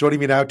 Joining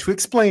me now to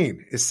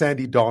explain is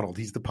Sandy Donald.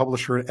 He's the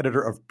publisher and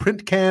editor of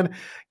PrintCan,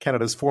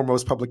 Canada's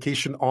foremost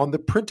publication on the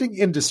printing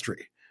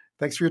industry.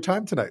 Thanks for your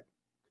time tonight.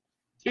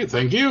 Hey,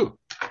 thank you.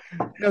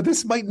 Now,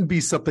 this mightn't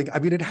be something,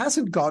 it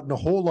hasn't gotten a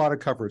whole lot of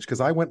coverage because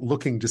I went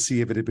looking to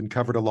see if it had been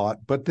covered a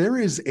lot, but there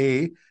is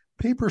a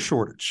paper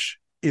shortage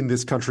in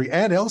this country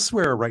and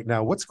elsewhere right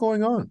now. What's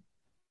going on?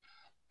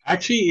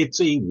 Actually,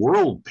 it's a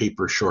world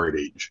paper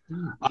shortage.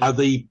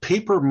 The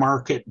paper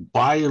market,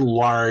 by and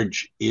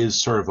large, is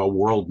sort of a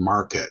world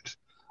market.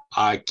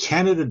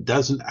 Canada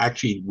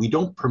we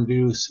don't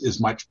produce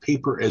as much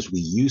paper as we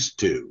used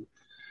to.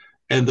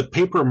 And the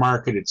paper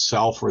market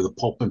itself, or the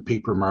pulp and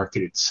paper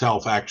market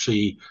itself,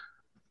 actually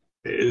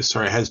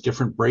has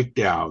different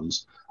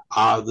breakdowns.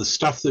 The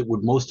stuff that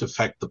would most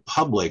affect the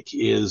public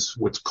is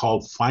what's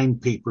called fine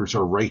papers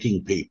or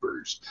writing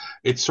papers.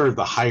 It's sort of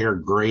the higher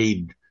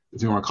grade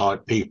if you want to call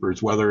it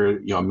papers, whether,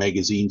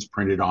 magazines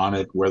printed on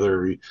it,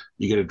 whether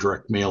you get a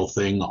direct mail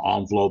thing,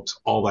 envelopes,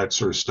 all that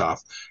sort of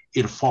stuff,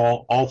 it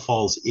all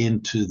falls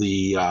into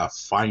the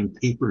fine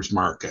papers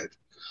market.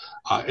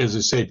 As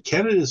I said,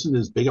 Canada isn't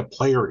as big a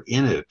player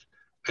in it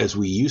as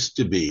we used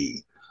to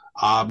be.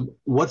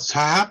 What's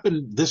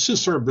happened, this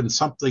has sort of been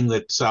something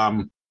that's,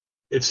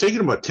 it's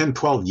taken about 10,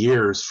 12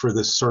 years for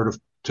this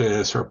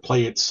to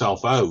play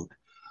itself out.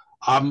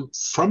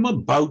 From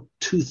about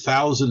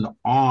 2000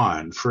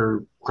 on,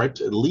 for at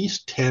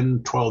least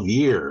 10, 12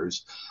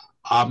 years,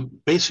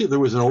 basically there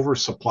was an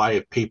oversupply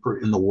of paper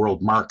in the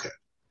world market.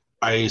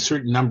 A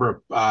certain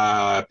number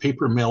of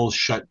paper mills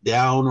shut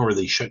down, or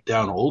they shut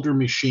down older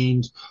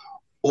machines,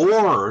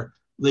 or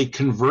they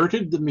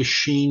converted the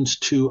machines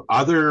to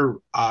other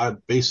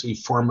basically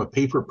form of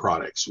paper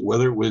products,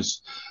 whether it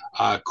was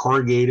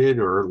corrugated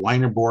or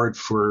linerboard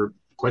for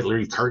quite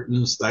literally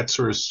cartons, that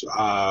sort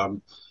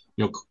of,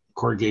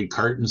 corrugated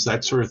cartons,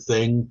 that sort of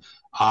thing,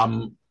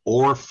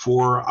 or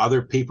for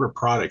other paper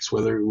products,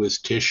 whether it was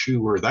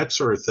tissue or that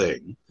sort of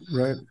thing.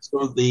 Right.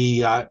 So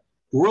the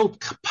world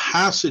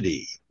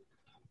capacity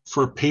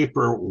for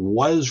paper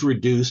was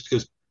reduced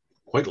because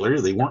quite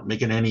literally they weren't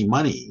making any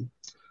money.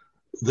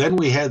 Then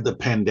we had the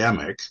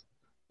pandemic,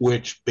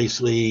 which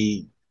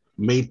basically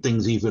made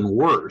things even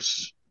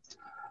worse.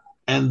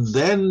 And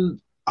then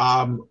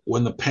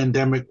when the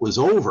pandemic was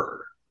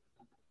over,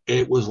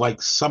 it was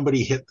like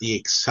somebody hit the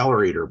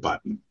accelerator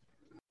button.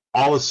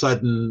 All of a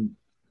sudden,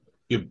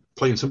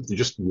 plain simple, there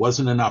just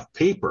wasn't enough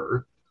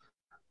paper.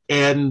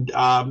 And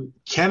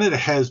Canada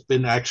has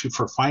been actually,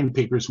 for fine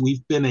papers,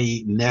 we've been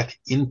a net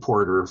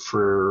importer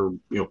for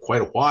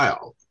quite a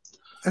while.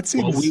 That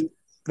seems.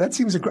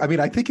 I mean,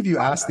 I think if you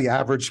ask the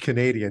average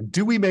Canadian,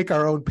 do we make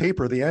our own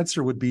paper? The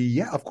answer would be,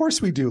 yeah, of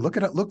course we do. Look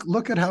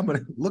at how many.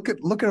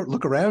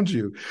 Look around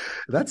you.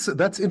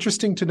 That's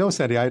interesting to know,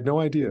 Sandy. I had no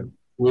idea.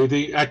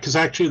 Because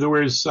actually there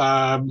was,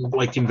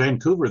 like in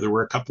Vancouver, there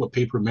were a couple of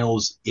paper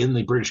mills in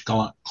the British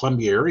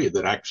Columbia area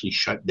that actually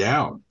shut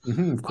down.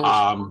 Mm-hmm, of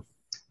course.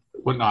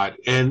 Whatnot,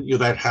 and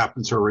that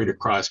happens right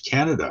across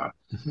Canada.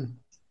 Mm-hmm.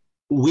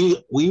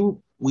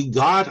 We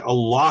got a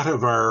lot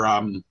of our,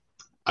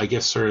 I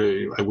guess, sort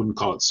of, I wouldn't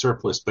call it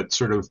surplus, but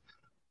sort of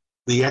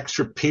the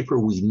extra paper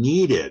we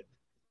needed.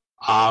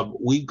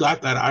 We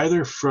got that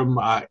either from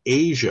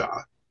Asia,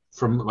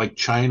 from like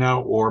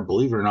China, or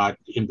believe it or not,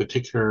 in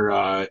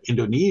particular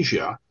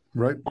Indonesia,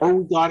 right? Or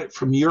we got it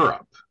from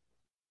Europe.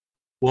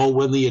 Well,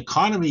 when the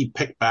economy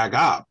picked back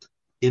up,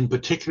 in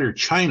particular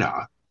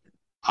China,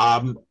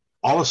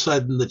 all of a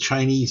sudden the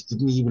Chinese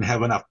didn't even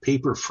have enough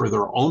paper for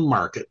their own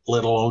market,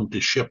 let alone to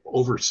ship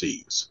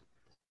overseas.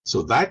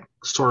 So that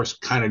source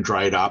kind of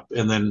dried up.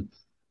 And then,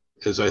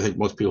 as I think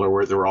most people are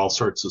aware, there were all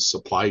sorts of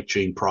supply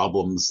chain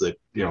problems that,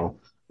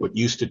 what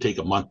used to take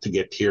a month to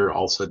get here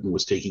all of a sudden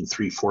was taking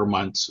 3-4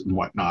 months and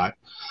whatnot.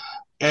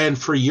 And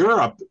for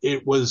Europe,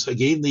 it was,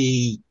 again,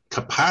 the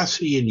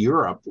capacity in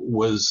Europe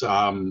was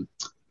sort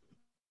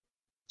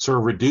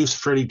of reduced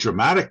fairly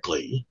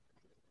dramatically.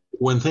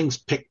 When things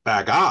picked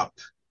back up,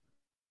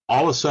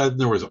 all of a sudden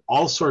there was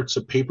all sorts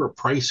of paper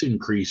price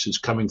increases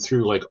coming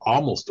through, like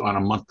almost on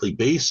a monthly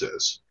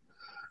basis.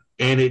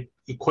 And it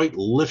quite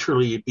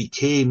literally, it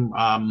became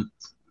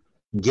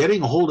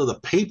getting a hold of the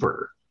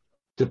paper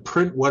to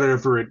print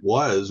whatever it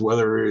was,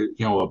 whether,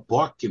 a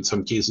book, in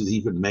some cases,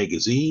 even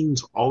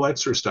magazines, all that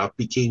sort of stuff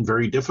became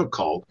very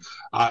difficult.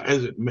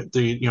 There's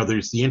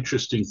the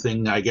interesting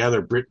thing, I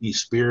gather Britney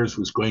Spears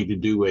was going to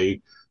do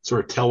a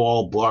sort of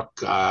tell-all book.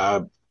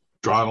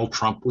 Donald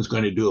Trump was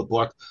going to do a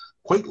book.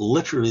 Quite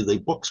literally, the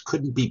books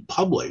couldn't be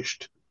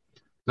published.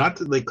 Not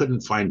that they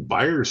couldn't find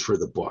buyers for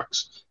the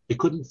books. They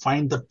couldn't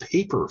find the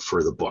paper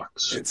for the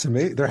books. It's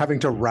amazing. They're having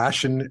to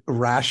ration,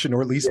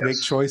 or at least make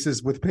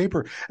choices with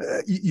paper.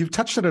 You've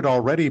touched on it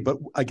already, but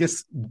I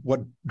guess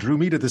what drew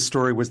me to this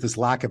story was this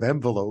lack of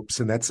envelopes,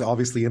 and that's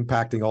obviously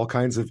impacting all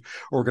kinds of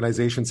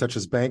organizations such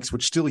as banks,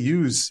 which still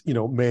use,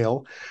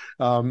 mail.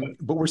 But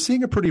we're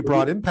seeing a pretty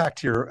broad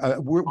impact here.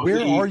 Where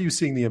are you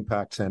seeing the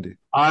impact, Sandy?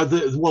 For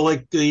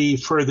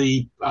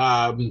the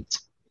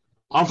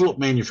envelope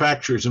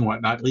manufacturers and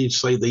whatnot,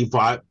 let's say they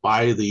buy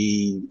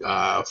the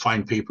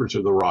fine papers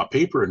or the raw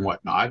paper and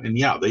whatnot, and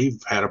yeah,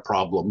 they've had a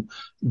problem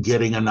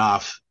getting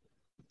enough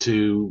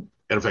to,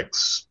 in effect,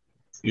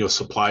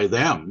 supply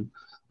them.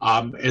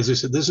 As I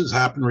said, this has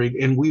happened, right?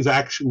 And we've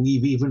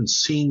even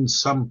seen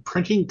some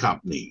printing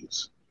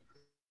companies.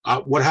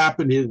 What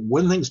happened is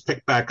when things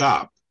picked back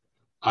up,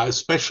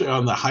 especially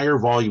on the higher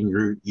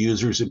volume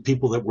users and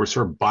people that were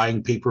sort of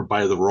buying paper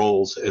by the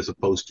rolls as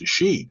opposed to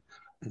sheet,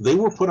 they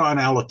were put on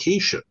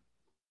allocation.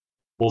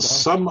 Well,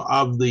 some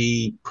of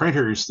the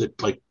printers that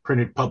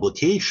printed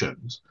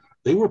publications,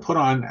 they were put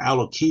on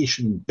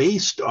allocation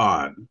based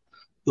on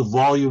the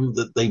volume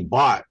that they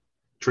bought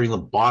during the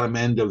bottom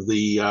end of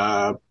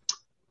the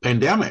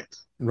pandemic.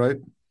 Right.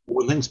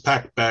 When things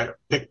picked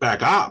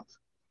back up,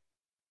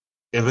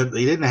 and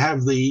they didn't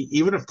have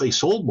even if they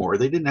sold more,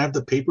 they didn't have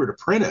the paper to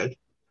print it,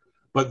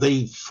 but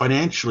they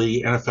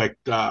financially, in effect,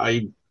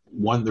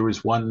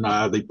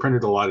 they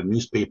printed a lot of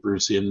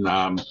newspapers in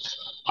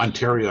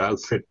Ontario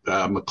outfit,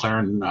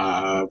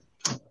 McLaren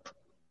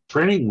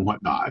printing and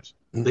whatnot.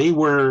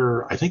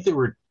 I think they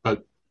were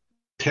about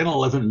 $10,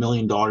 $11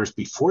 million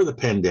before the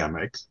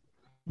pandemic.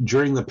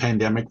 During the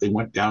pandemic, they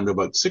went down to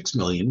about $6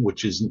 million,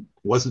 which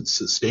wasn't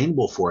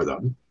sustainable for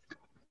them.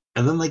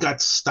 And then they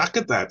got stuck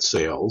at that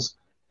sales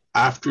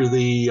after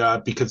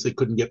because they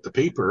couldn't get the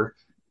paper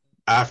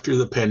after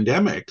the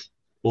pandemic.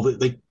 Well,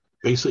 they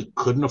basically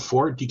couldn't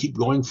afford to keep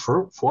going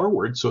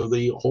forward, so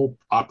the whole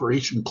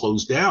operation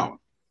closed down.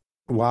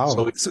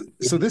 Wow.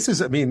 So this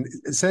is, I mean,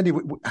 Sandy,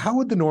 how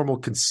would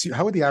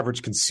the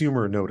average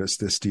consumer notice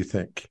this, do you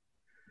think?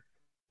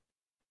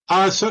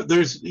 So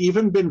there's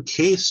even been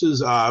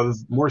cases of,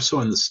 more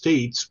so in the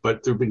States,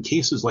 but there have been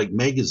cases like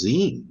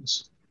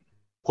magazines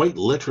quite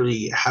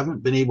literally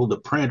haven't been able to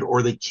print,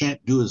 or they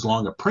can't do as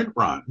long a print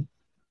run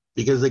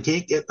because they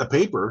can't get the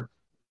paper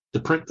to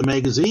print the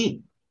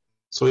magazine.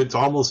 So it's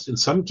almost, in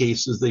some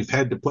cases, they've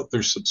had to put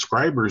their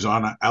subscribers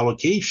on an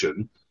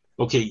allocation.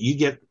 Okay, you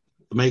get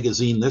the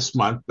magazine this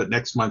month, but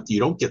next month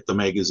you don't get the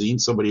magazine,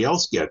 somebody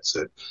else gets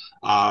it.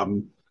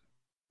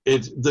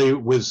 There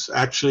was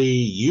actually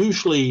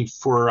usually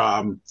for,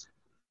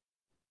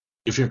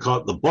 if you call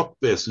it the book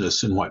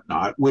business and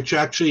whatnot, which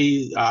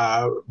actually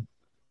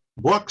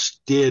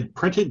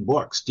printed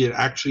books did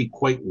actually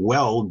quite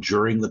well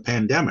during the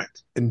pandemic.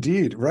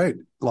 Indeed, right.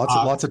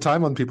 Lots of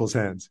time on people's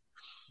hands.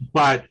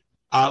 But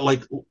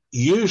like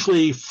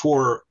usually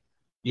for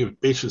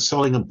basically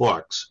selling of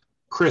books,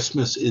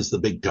 Christmas is the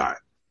big time.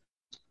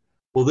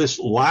 Well, this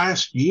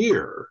last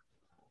year,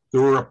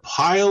 there were a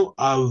pile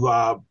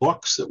of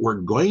books that were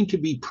going to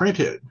be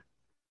printed,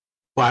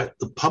 but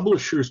the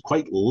publishers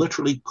quite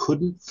literally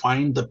couldn't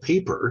find the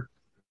paper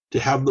to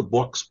have the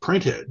books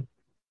printed.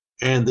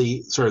 And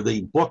the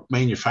book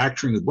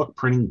manufacturing, the book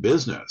printing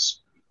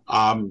business,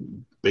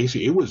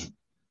 basically it was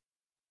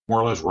more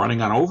or less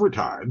running on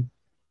overtime.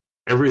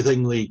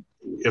 Everything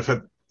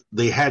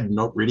they had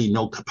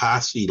no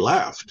capacity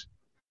left,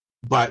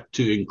 but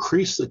to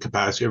increase the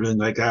capacity, everything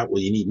like that,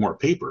 well, you need more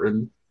paper,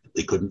 and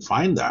they couldn't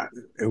find that.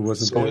 It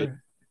wasn't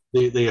there.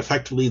 They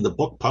effectively, the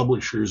book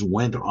publishers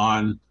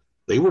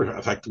they were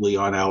effectively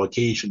on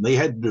allocation. They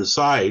had to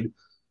decide,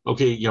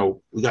 okay,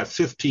 we got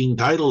 15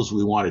 titles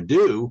we want to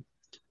do,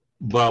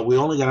 but we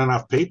only got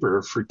enough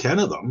paper for 10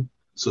 of them.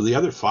 So the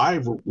other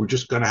 5, we're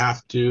just going to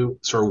have to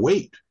sort of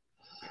wait.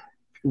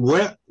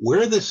 Where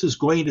this is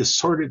going to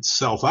sort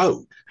itself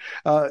out.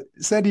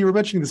 Sandy, you were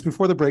mentioning this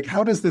before the break.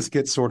 How does this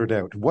get sorted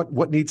out?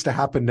 What needs to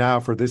happen now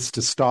for this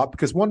to stop?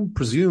 Because one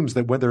presumes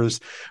that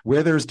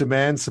where there's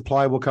demand,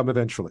 supply will come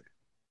eventually.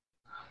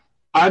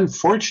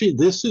 Unfortunately,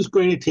 this is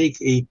going to take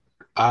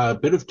a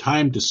bit of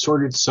time to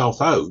sort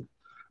itself out,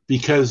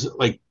 because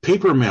like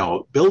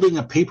building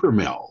a paper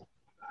mill,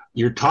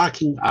 you're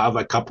talking of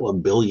a couple of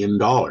 $2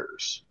 billion.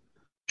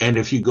 And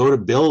if you go to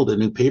build a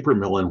new paper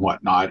mill and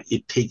whatnot,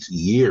 it takes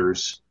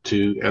years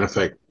to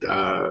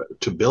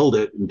build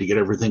it and to get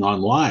everything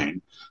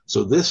online.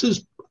 So this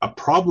is a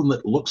problem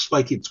that looks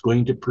like it's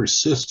going to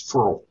persist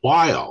for a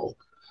while.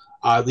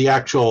 The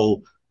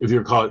actual, if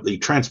you call it the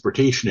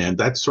transportation end,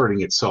 that's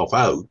sorting itself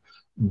out.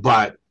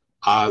 But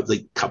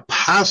the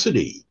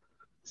capacity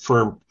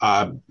for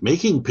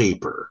making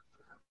paper,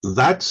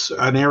 that's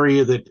an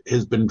area that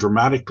has been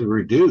dramatically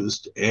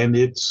reduced, and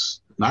it's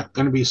not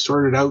going to be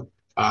sorted out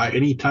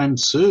anytime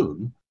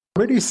soon.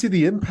 Where do you see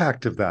the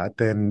impact of that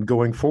then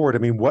going forward? I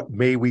mean, what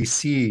may we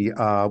see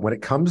when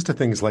it comes to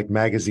things like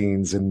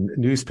magazines and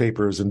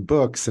newspapers and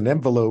books and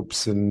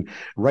envelopes and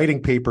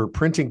writing paper,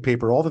 printing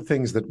paper, all the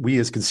things that we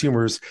as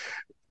consumers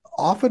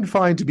often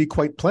find to be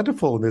quite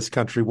plentiful in this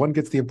country? One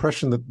gets the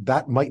impression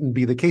that mightn't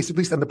be the case, at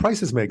least, and the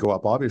prices may go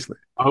up, obviously.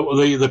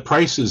 The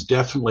prices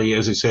definitely,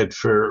 as I said,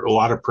 for a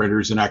lot of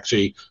printers, and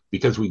actually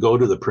because we go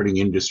to the printing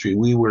industry,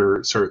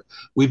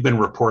 we've been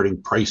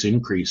reporting price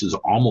increases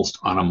almost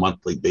on a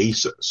monthly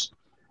basis.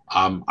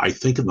 I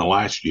think in the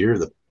last year,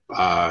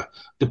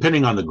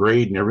 depending on the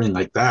grade and everything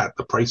like that,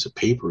 the price of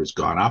paper has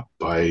gone up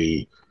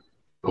by,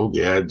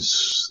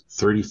 it's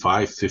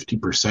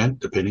 35-50%,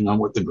 depending on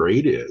what the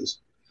grade is.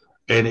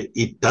 And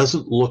it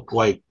doesn't look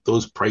like it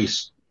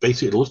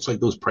looks like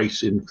those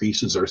price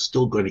increases are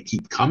still going to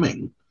keep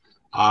coming.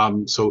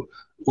 So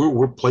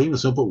we're plain and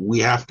simple. We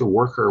have to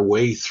work our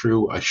way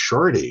through a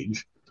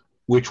shortage,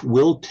 which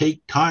will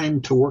take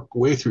time to work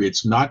our way through.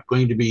 It's not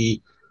going to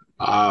be,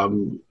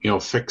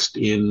 fixed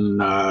in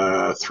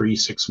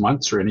 3-6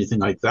 months or anything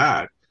like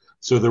that.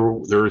 So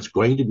there is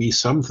going to be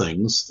some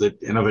things that,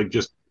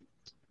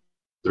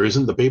 there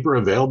isn't the paper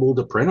available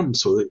to print them,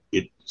 so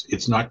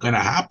it's not going to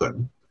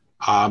happen.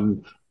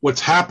 What's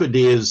happened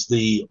is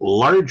the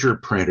larger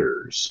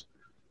printers,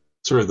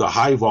 sort of the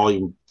high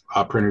volume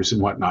printers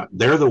and whatnot,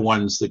 they're the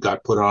ones that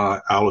got put on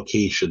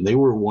allocation. They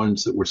were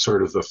ones that were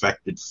sort of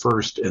affected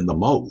first and the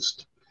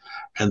most.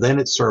 And then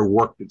it sort of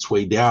worked its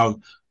way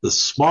down. The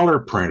smaller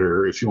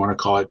printer, if you want to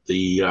call it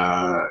the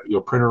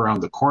printer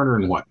around the corner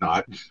and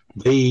whatnot,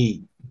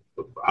 they,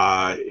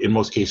 in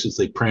most cases,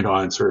 they print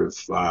on sort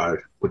of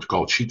what's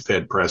called sheet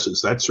fed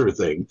presses, that sort of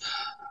thing.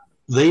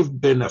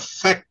 they've been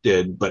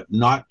affected, but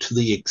not to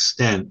the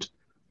extent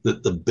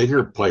that the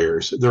bigger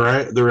players. There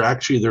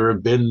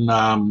have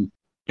been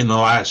in the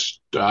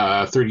last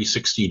 30,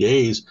 60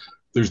 days,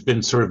 there's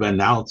been sort of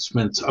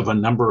announcements of a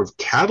number of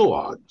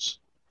catalogs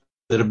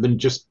that have been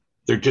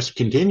they're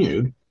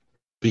discontinued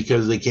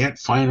because they can't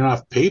find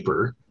enough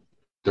paper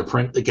to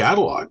print the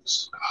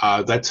catalogs.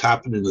 That's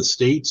happened in the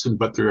States,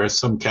 but there are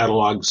some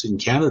catalogs in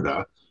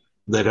Canada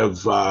that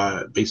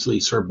have basically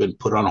sort of been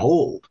put on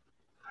hold.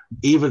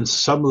 Even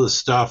some of the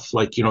stuff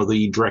like,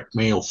 the direct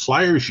mail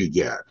flyers you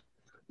get,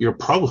 you're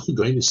probably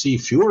going to see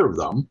fewer of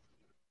them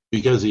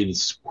because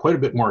it's quite a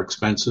bit more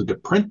expensive to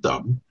print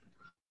them.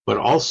 But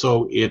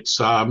also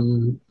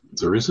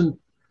there isn't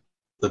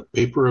the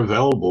paper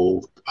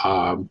available.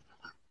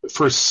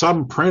 For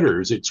some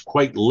printers, it's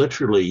quite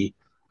literally,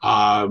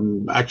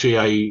 actually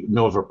I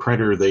know of a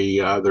printer,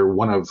 they're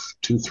one of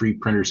 2-3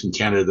 printers in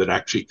Canada that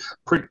actually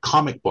print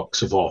comic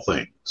books of all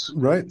things.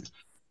 Right.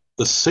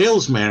 The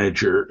sales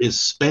manager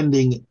is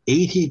spending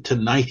 80 to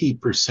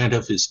 90%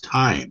 of his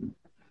time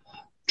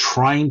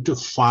trying to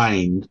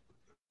find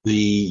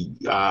basically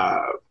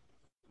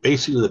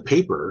the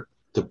paper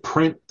to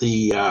print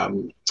the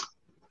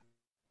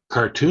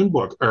cartoon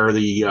book or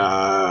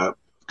the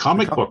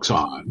comic books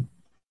on.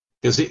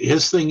 Because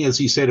his thing is,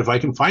 he said, if I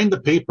can find the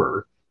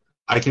paper,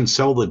 I can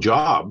sell the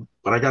job,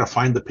 but I got to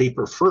find the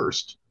paper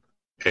first.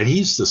 And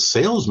he's the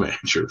sales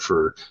manager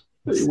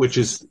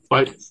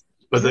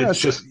but that's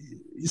just.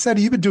 You said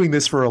you've been doing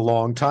this for a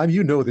long time.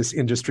 You know this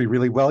industry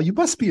really well. You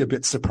must be a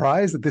bit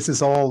surprised that this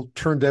has all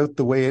turned out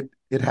the way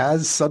it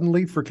has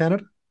suddenly for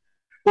Canada.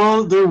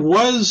 Well, there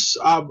was,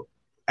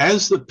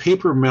 as the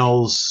paper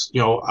mills,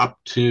 up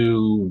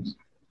to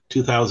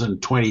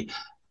 2020,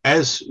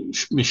 as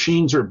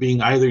machines are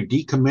being either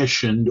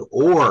decommissioned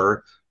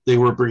or they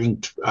were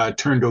being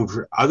turned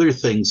over other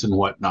things and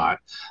whatnot.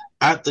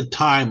 At the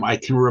time, I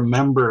can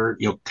remember,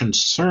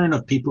 concern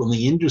of people in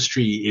the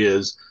industry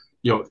is,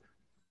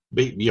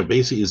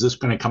 basically, is this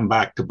going to come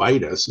back to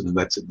bite us? And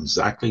that's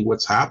exactly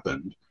what's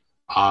happened.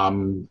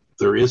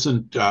 There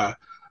isn't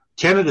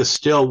Canada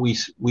still.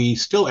 We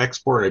still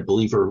export, I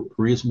believe, a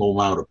reasonable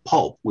amount of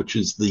pulp, which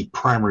is the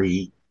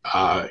primary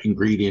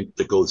ingredient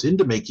that goes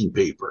into making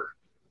paper.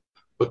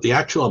 But the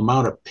actual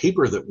amount of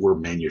paper that we're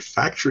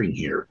manufacturing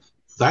here,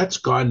 that's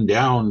gone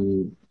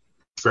down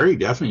very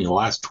definitely in the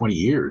last 20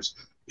 years.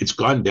 It's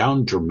gone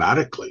down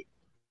dramatically.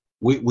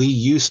 We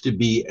used to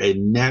be a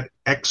net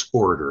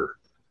exporter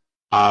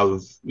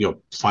of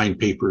fine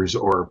papers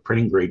or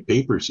printing grade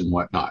papers and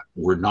whatnot.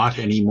 We're not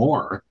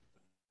anymore.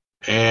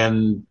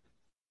 And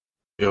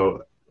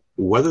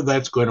whether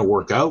that's going to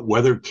work out,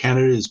 whether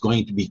Canada is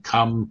going to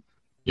become,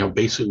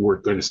 basically we're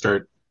going to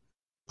start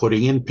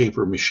putting in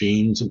paper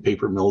machines and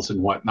paper mills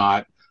and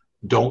whatnot,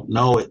 don't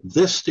know. At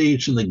this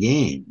stage in the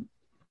game,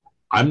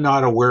 I'm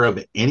not aware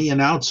of any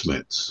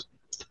announcements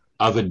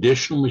of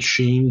additional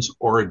machines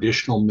or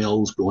additional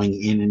mills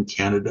going in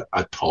Canada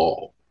at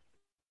all.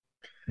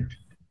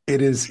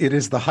 It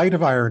is the height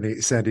of irony,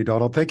 Sandy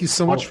Donald. Thank you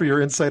so much for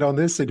your insight on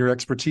this and your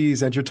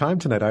expertise and your time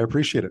tonight. I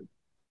appreciate it.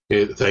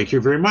 Thank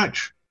you very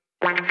much.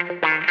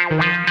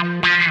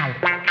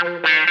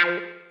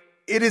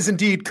 It is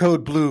indeed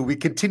Code Blue. We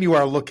continue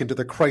our look into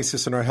the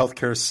crisis in our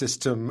healthcare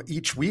system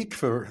each week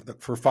for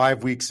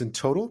 5 weeks in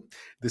total.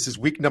 This is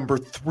week number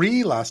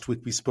 3. Last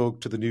week we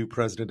spoke to the new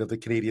president of the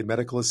Canadian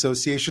Medical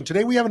Association.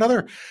 Today we have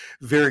another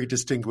very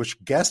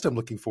distinguished guest I'm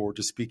looking forward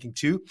to speaking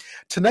to.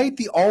 Tonight,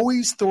 the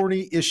always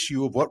thorny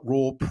issue of what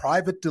role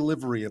private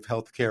delivery of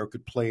healthcare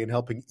could play in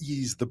helping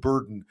ease the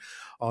burden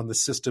on the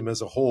system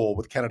as a whole,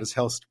 with Canada's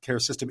healthcare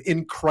system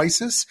in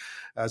crisis.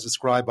 As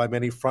described by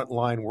many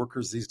frontline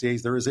workers these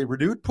days, there is a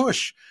renewed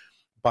push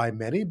by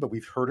many, but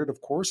we've heard it, of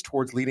course,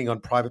 towards leaning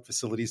on private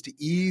facilities to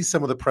ease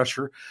some of the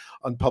pressure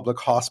on public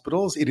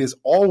hospitals. It is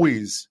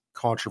always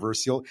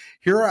controversial.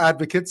 Here are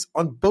advocates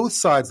on both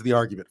sides of the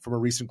argument from a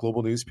recent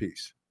Global News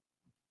piece.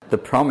 The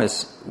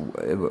promise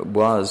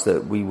was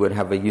that we would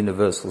have a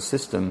universal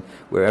system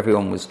where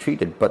everyone was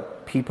treated,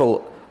 but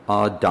people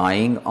are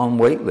dying on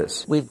wait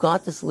lists. We've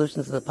got the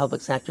solutions in the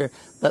public sector,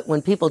 but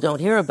when people don't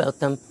hear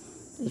about them,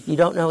 if you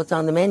don't know what's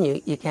on the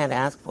menu, you can't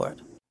ask for it.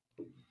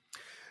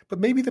 But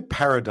maybe the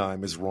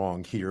paradigm is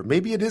wrong here.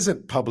 Maybe it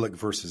isn't public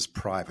versus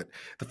private.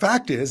 The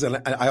fact is,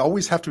 and I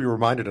always have to be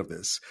reminded of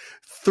this,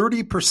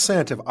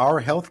 30% of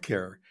our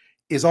healthcare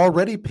is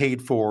already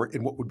paid for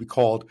in what would be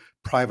called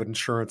private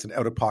insurance and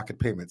out-of-pocket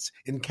payments.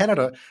 In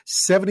Canada,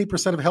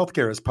 70% of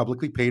healthcare is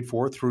publicly paid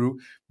for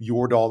through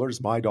your dollars,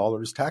 my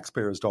dollars,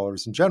 taxpayers'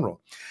 dollars in general.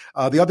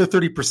 The other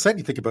 30%,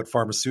 you think about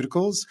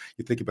pharmaceuticals,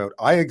 you think about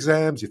eye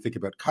exams, you think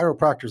about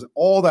chiropractors,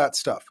 all that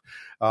stuff.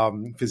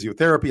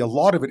 Physiotherapy, a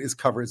lot of it is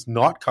covered, it's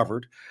not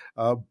covered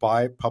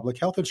by public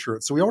health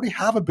insurance. So we already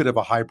have a bit of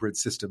a hybrid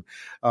system.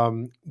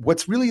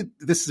 What's really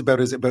this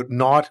is about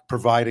not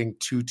providing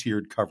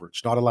two-tiered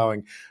coverage, not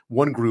allowing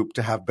one group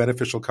to have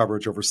beneficial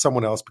coverage over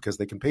someone else because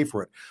they can pay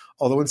for it.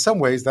 Although in some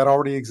ways that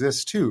already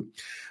exists too.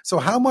 So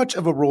how much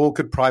of a role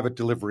could private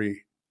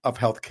delivery of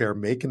healthcare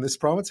make in this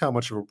province? How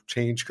much of a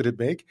change could it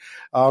make?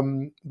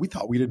 We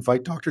thought we'd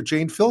invite Dr.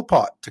 Jane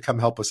Philpott to come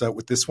help us out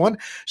with this one.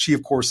 She,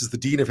 of course, is the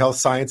Dean of Health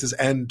Sciences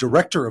and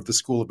Director of the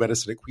School of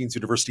Medicine at Queen's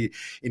University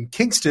in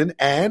Kingston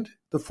and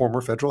the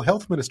former federal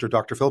health minister.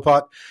 Dr.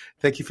 Philpott,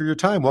 thank you for your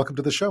time. Welcome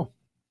to the show.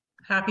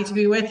 Happy to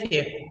be with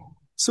you.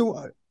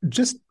 So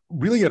just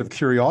really out of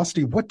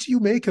curiosity, what do you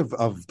make of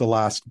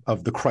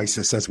the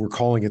crisis, as we're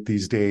calling it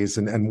these days,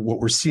 and what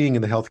we're seeing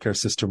in the healthcare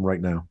system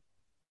right now?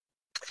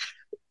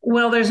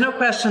 Well, there's no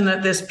question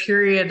that this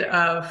period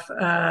of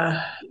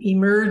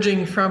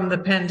emerging from the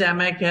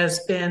pandemic has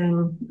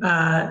been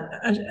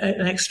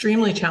an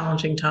extremely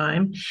challenging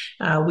time.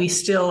 We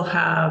still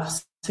have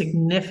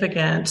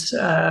significant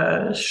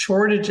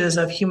shortages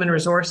of human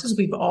resources.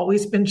 We've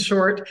always been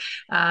short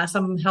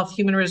some health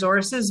human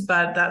resources,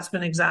 but that's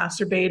been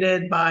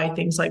exacerbated by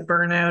things like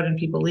burnout and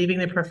people leaving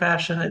the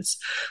profession. It's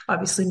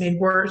obviously made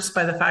worse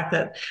by the fact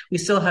that we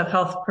still have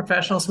health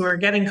professionals who are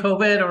getting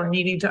COVID or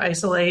needing to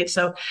isolate.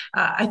 So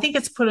I think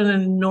it's put an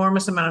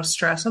enormous amount of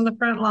stress on the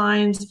front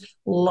lines,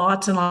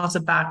 lots and lots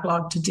of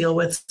backlog to deal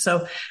with.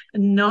 So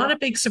not a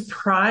big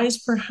surprise,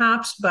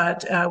 perhaps,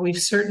 but we've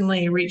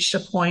certainly reached a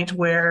point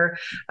where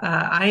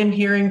I am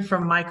hearing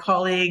from my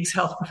colleagues,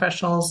 health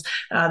professionals,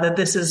 that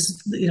this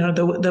is,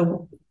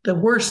 the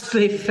worst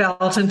they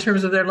felt in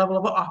terms of their level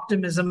of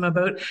optimism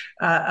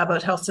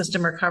about health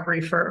system recovery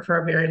for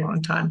a very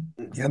long time.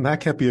 Yeah, and that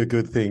can't be a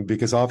good thing,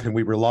 because often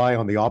we rely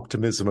on the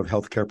optimism of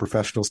healthcare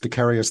professionals to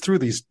carry us through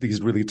these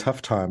really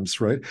tough times,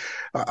 right?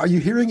 Are you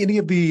hearing any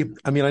of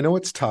I know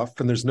it's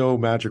tough and there's no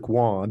magic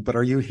wand, but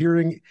are you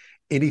hearing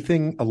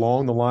anything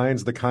along the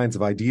lines of the kinds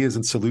of ideas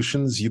and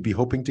solutions you'd be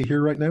hoping to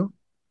hear right now?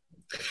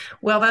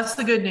 Well, that's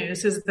the good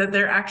news, is that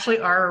there actually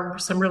are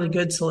some really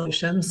good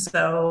solutions.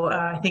 So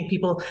I think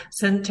people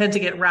tend to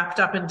get wrapped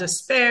up in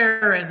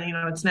despair and,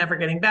 it's never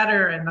getting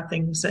better and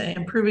nothing's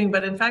improving.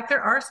 But in fact,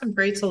 there are some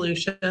great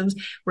solutions.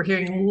 We're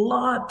hearing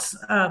lots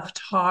of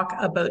talk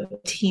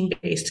about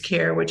team-based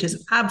care, which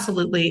is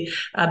absolutely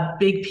a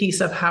big piece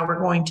of how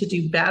we're going to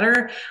do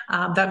better.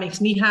 That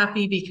makes me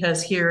happy,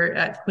 because here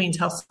at Queen's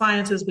Health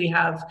Sciences, we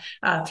have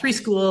 3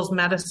 schools: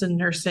 medicine,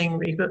 nursing,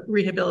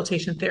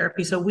 rehabilitation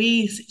therapy. So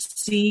we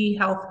see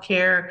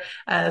healthcare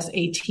as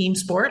a team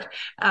sport.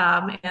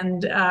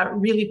 And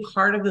really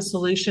part of the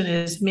solution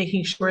is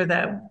making sure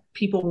that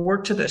people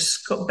work to their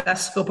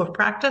best scope of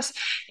practice,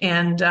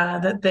 and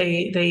that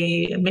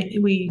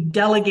we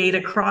delegate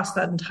across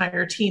that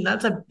entire team.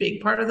 That's a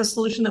big part of the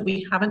solution that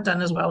we haven't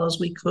done as well as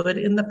we could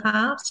in the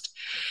past.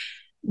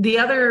 The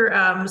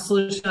other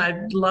solution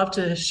I'd love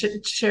to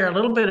share a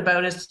little bit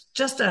about is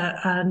just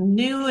a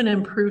new and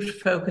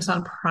improved focus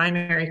on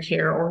primary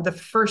care, or the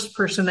first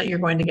person that you're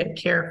going to get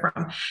care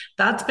from.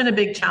 That's been a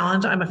big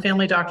challenge. I'm a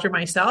family doctor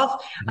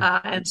myself,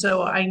 and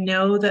so I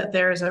know that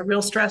there's a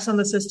real stress on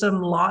the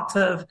system, lots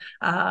of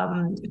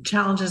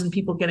challenges in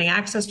people getting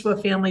access to a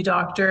family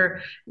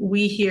doctor.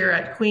 We here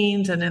at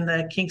Queen's and in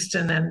the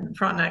Kingston and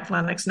Frontenac,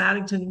 Lennox and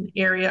Addington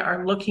area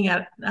are looking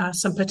at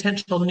some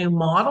potential new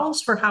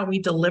models for how we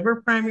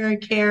deliver primary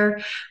care,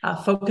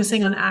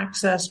 focusing on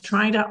access,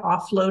 trying to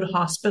offload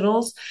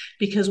hospitals,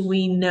 because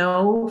we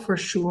know for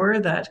sure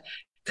that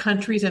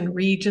countries and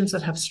regions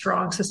that have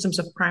strong systems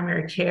of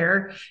primary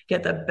care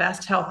get the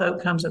best health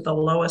outcomes at the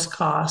lowest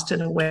cost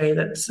in a way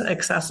that's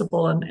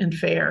accessible and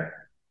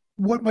fair.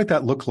 What might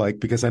that look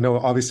like? Because I know,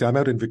 obviously, I'm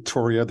out in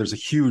Victoria. There's a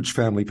huge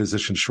family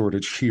physician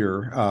shortage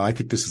here. I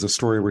think this is a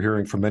story we're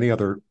hearing from many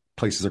other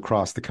places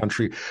across the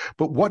country.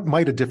 But what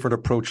might a different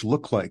approach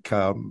look like?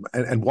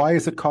 And why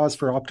is it cause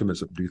for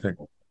optimism, do you think?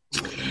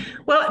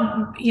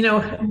 Well,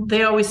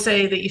 they always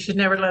say that you should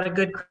never let a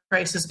good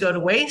crisis go to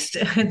waste.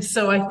 And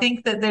so I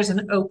think that there's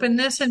an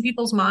openness in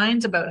people's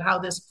minds about how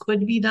this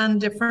could be done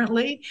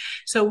differently.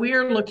 So we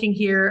are looking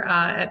here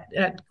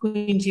at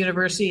Queen's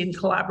University, in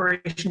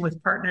collaboration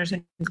with partners,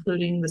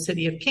 including the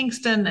City of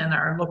Kingston and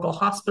our local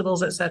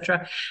hospitals, et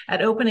cetera,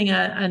 at opening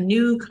a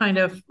new kind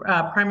of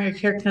primary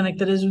care clinic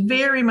that is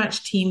very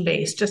much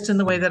team-based, just in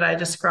the way that I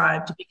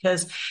described.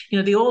 Because,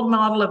 the old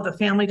model of the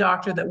family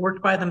doctor that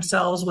worked by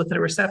themselves with a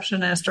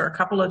receptionist or a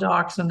couple of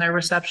docs and their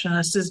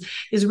receptionist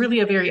is really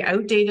a very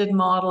outdated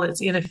model.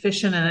 It's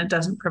inefficient and it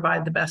doesn't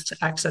provide the best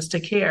access to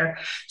care.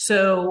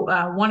 So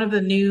one of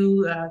the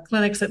new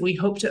clinics that we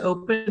hope to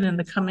open in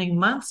the coming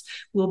months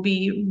will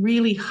be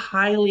really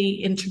highly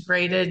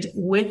integrated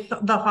with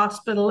the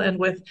hospital and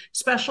with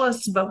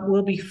specialists, but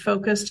will be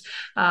focused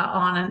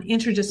on an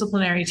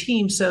interdisciplinary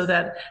team, so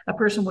that a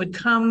person would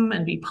come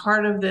and be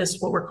part of this,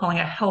 what we're calling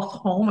a health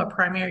home, a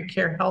primary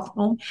care health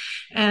home.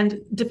 And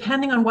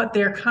depending on what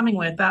they're coming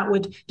with, that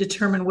would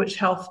determine which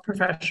health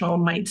professional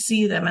might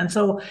see them. And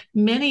so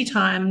many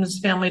times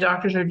family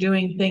doctors are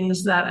doing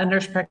things that a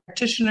nurse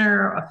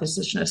practitioner, a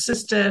physician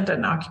assistant,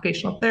 an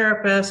occupational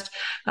therapist,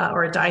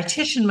 or a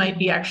dietitian might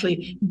be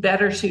actually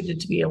better suited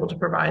to be able to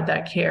provide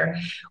that care.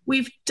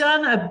 We've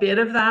done a bit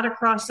of that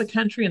across the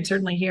country and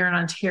certainly here in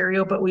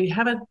Ontario, but we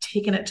haven't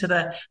taken it to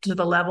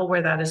the level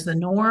where that is the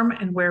norm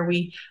and where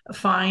we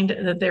find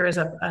that there is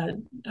a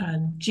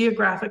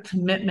geographic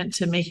commitment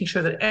to making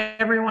sure that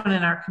everyone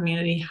in our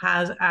community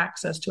has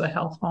access to a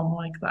health home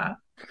like that.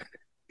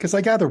 Because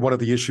I gather one of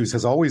the issues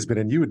has always been,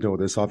 and you would know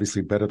this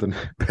obviously better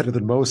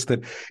than most,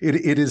 that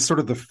it is sort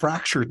of the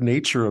fractured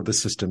nature of the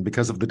system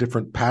because of the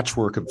different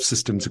patchwork of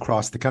systems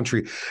across the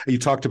country. You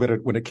talked about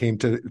it when it came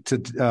to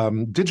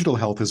digital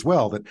health as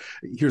well, that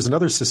here's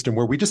another system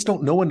where we just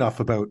don't know enough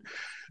about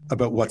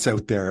what's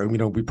out there. You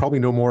know, we probably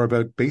know more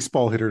about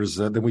baseball hitters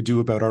than we do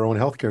about our own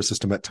healthcare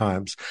system at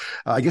times.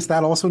 I guess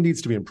that also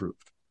needs to be improved.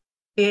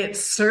 It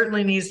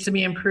certainly needs to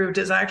be improved.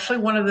 It's actually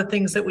one of the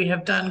things that we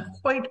have done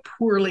quite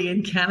poorly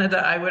in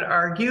Canada, I would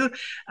argue.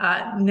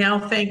 Now,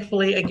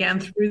 thankfully, again,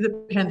 through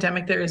the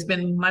pandemic, there has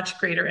been much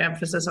greater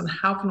emphasis on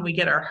how can we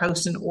get our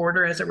house in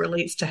order as it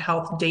relates to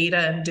health data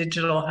and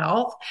digital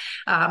health.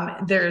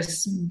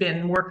 There's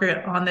been work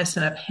on this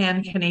in a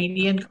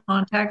pan-Canadian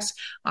context.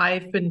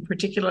 I've been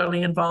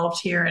particularly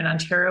involved here in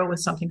Ontario with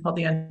something called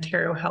the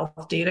Ontario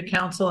Health Data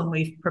Council, and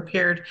we've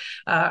prepared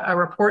a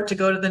report to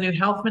go to the new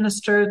health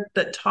minister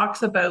that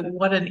talks about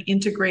what an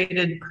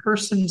integrated,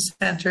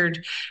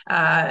 person-centered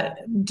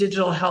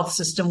digital health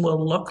system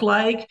will look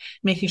like,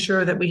 making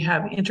sure that we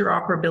have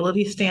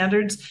interoperability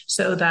standards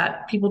so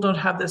that people don't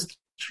have this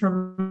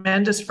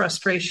tremendous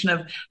frustration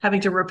of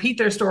having to repeat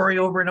their story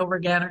over and over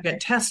again or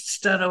get tests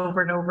done over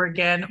and over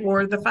again,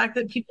 or the fact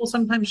that people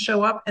sometimes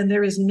show up and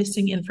there is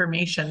missing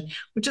information,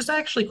 which is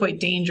actually quite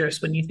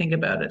dangerous when you think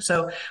about it.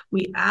 So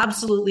we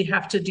absolutely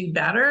have to do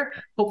better.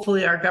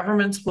 Hopefully our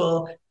governments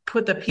will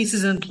put the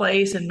pieces in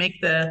place and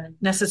make the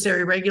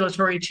necessary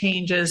regulatory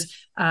changes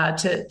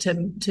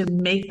to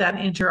make that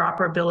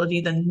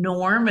interoperability the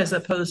norm as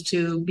opposed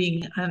to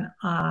being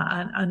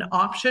an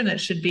option. It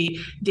should be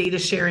data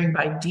sharing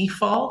by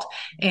default.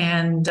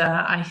 And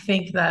I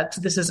think that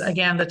this is,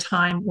 again, the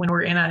time when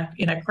we're in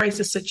a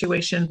crisis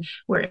situation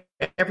where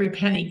every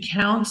penny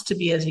counts to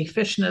be as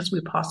efficient as we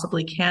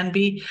possibly can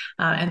be,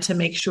 and to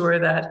make sure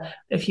that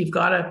if you've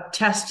got a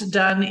test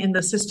done in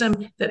the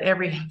system, that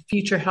every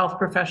future health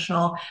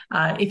professional,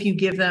 if you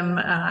give them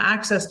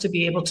access to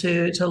be able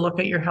to look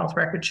at your health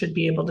record, should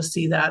be able to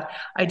see that.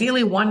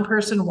 Ideally, one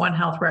person, one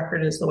health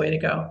record is the way to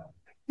go.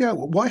 Yeah,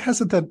 why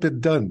hasn't that been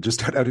done?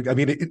 I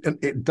mean,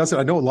 it doesn't.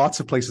 I know lots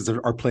of places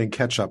are playing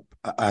catch up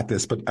at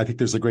this, but I think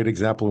there's a great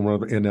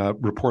example in a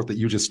report that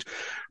you just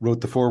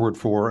wrote the foreword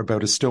for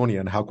about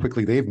Estonia and how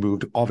quickly they've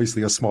moved.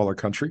 Obviously, a smaller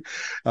country,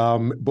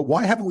 but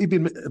why haven't we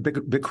been a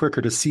bit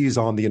quicker to seize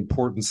on the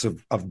importance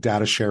of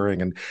data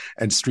sharing and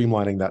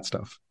streamlining that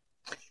stuff?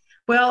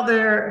 Well,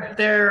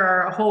 there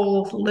are a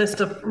whole list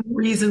of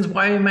reasons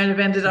why we might have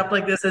ended up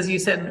like this. As you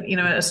said,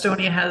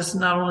 Estonia has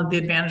not only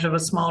the advantage of a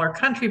smaller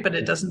country, but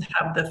it doesn't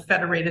have the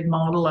federated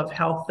model of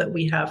health that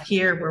we have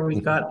here, where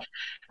we've got,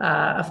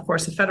 of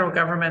course, the federal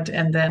government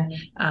and then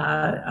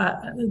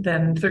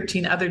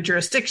 13 other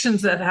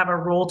jurisdictions that have a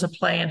role to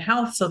play in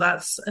health. So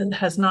that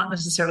has not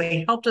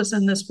necessarily helped us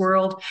in this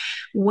world.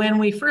 When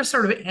we first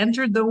sort of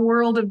entered the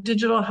world of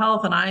digital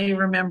health, and I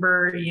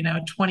remember,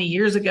 20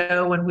 years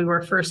ago when we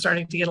were first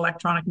starting to get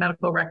electronic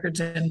medical records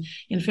in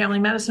family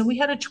medicine, we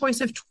had a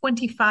choice of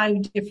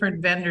 25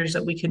 different vendors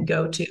that we could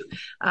go to.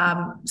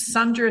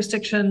 Some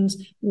jurisdictions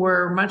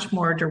were much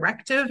more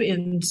directive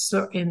in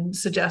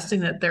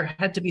suggesting that there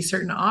had to be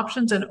certain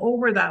options. And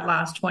over that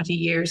last 20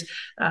 years,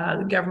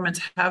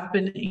 governments have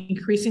been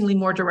increasingly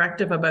more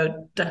directive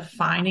about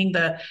defining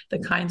the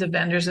kinds of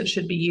vendors that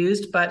should be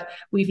used. But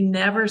we've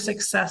never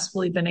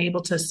successfully been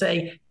able to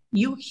say,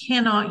 you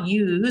cannot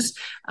use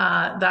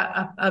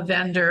a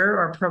vendor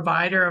or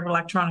provider of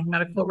electronic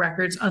medical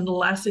records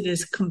unless it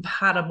is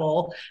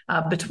compatible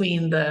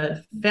between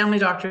the family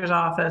doctor's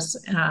office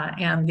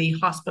and the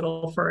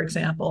hospital, for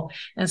example.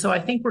 And so I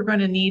think we're going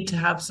to need to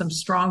have some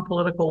strong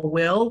political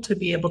will to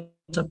be able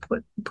to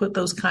put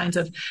those kinds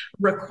of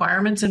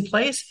requirements in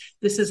place.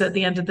 This is, at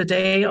the end of the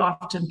day,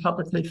 often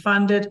publicly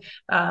funded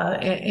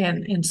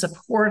and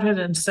supported.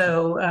 And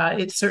so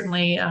it's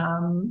certainly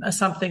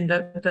something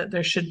that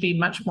there should be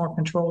much more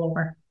control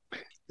over.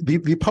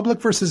 The public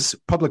versus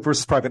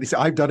private. See,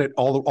 I've done it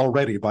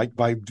already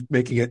by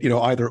making it,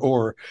 either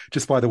or,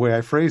 just by the way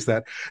I phrase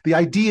that. The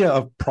idea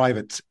of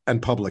private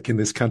and public in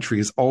this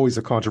country is always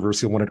a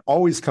controversial one. It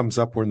always comes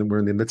up when we're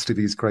in the midst of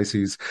these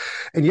crises.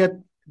 And yet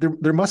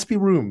there must be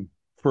room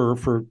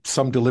for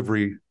some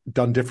delivery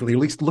done differently, at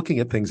least looking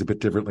at things a bit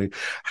differently.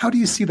 How do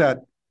you see that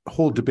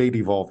whole debate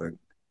evolving?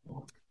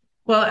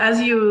 Well, as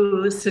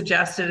you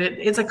suggested,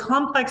 it's a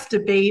complex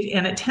debate,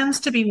 and it tends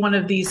to be one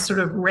of these sort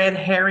of red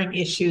herring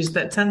issues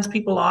that sends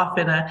people off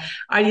in an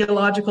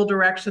ideological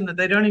direction that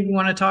they don't even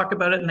want to talk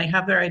about it, and they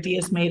have their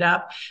ideas made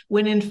up,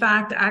 when in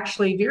fact,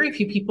 actually, very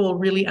few people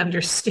really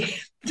understand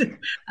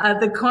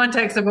the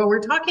context of what we're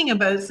talking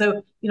about.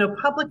 So,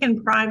 public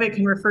and private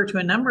can refer to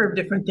a number of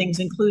different things,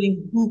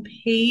 including who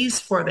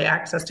pays for the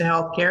access to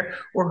healthcare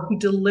or who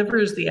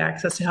delivers the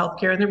access to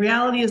healthcare. And the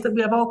reality is that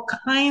we have all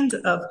kinds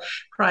of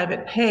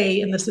private pay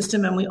in the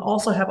system, and we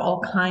also have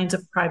all kinds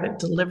of private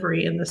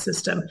delivery in the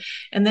system.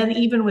 And then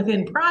even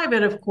within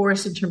private, of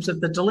course, in terms of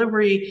the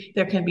delivery,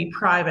 there can be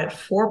private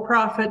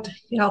for-profit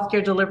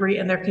healthcare delivery,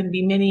 and there can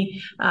be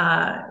many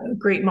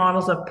great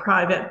models of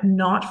private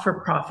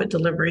not-for-profit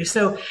delivery.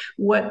 So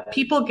what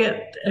people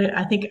get,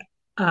 I think,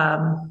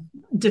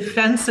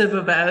 defensive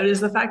about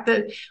is the fact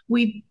that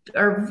we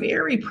are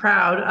very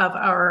proud of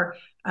our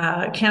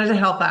Canada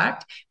Health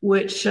Act,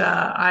 which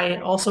I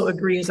also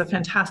agree is a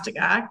fantastic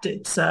act.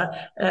 It's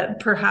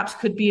perhaps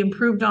could be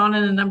improved on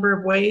in a number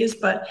of ways,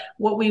 but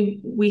what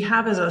we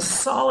have as a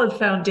solid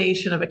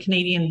foundation of a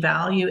Canadian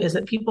value is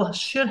that people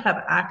should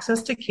have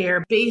access to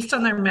care based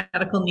on their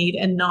medical need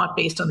and not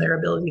based on their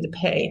ability to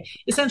pay.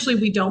 Essentially,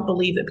 we don't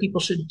believe that people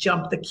should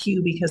jump the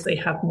queue because they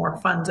have more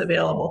funds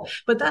available.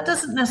 But that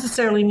doesn't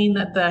necessarily mean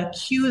that the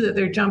queue that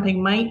they're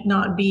jumping might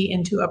not be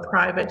into a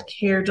private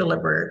care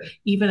deliverer,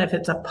 even if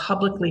it's a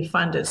publicly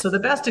funded. So the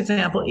best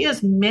example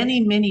is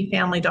many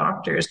family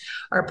doctors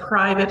are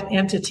private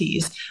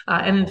entities.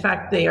 And in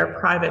fact, they are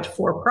private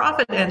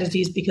for-profit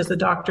entities because the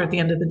doctor at the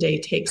end of the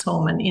day takes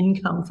home an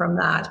income from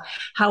that.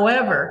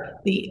 However,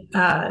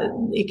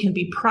 it can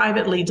be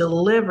privately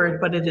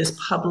delivered, but it is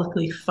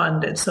publicly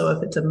funded. So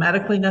if it's a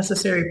medically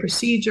necessary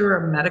procedure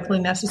or medically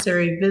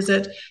necessary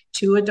visit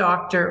to a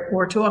doctor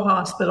or to a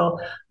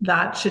hospital,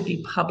 that should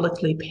be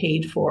publicly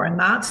paid for. And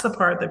that's the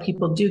part that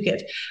people do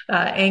get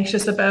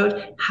anxious about.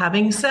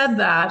 Having said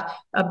that,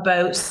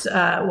 about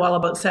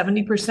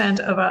 70%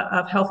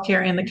 of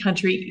healthcare in the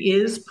country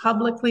is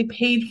publicly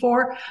paid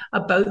for,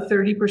 about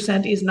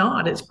 30% is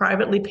not. It's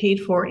privately paid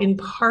for, in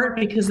part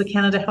because the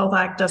Canada Health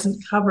Act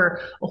doesn't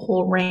cover a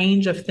whole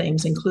range of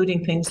things,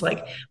 including things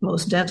like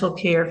most dental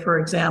care, for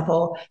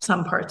example,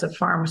 some parts of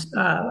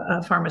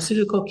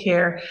pharmaceutical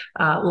care,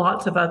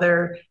 lots of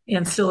other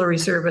ancillary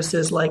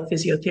services like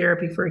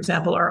physiotherapy, for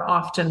example, are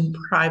often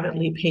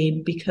privately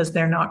paid because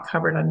they're not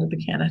covered under the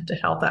Canada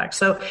Health Act.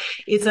 So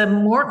it's a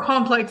more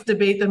complex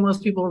debate than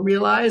most people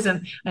realize,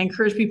 and I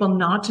encourage people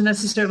not to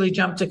necessarily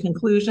jump to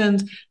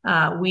conclusions.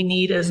 We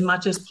need as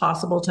much as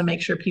possible to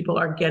make sure people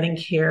are getting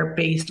care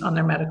based on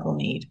their medical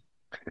need.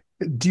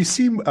 Do you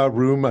see a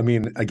room? I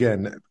mean,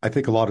 again, I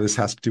think a lot of this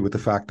has to do with the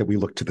fact that we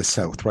look to the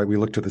South, right? We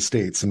look to the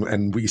States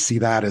and we see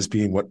that as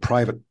being what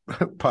private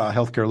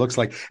healthcare looks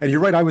like. And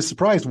you're right. I was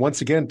surprised once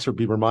again to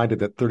be reminded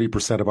that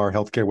 30% of our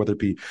healthcare, whether it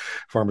be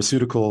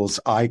pharmaceuticals,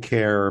 eye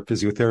care,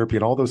 physiotherapy,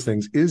 and all those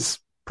things, is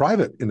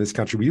private in this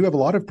country. We do have a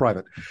lot of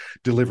private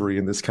delivery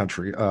in this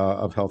country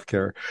of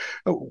healthcare.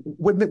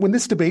 When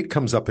this debate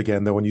comes up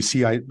again, though, and you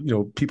see,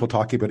 people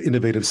talking about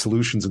innovative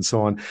solutions and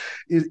so on,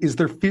 is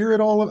there fear at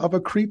all of a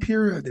creep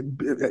here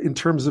in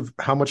terms of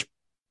how much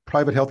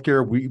private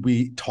healthcare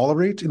we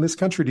tolerate in this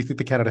country? Do you think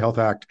the Canada Health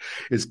Act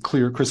is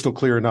crystal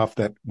clear enough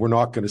that we're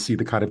not going to see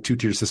the kind of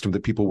two-tier system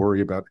that people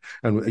worry about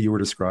and you were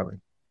describing?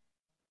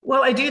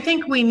 Well, I do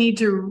think we need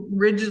to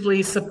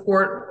rigidly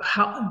support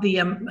how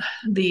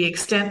the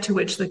extent to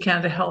which the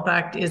Canada Health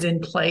Act is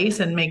in place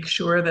and make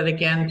sure that,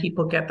 again,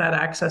 people get that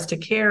access to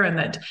care and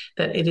that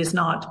it is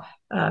not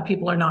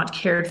people are not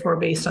cared for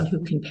based on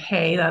who can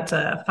pay. That's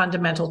a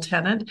fundamental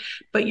tenet.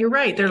 But you're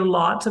right. There are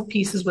lots of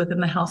pieces within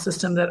the health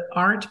system that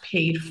aren't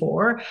paid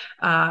for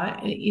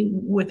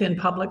within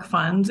public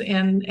funds.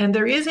 And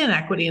there is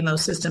inequity in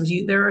those systems.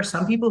 There are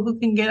some people who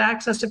can get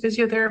access to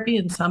physiotherapy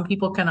and some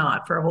people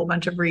cannot for a whole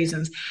bunch of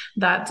reasons.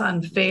 That's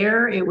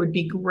unfair. It would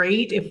be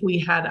great if we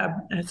had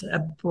a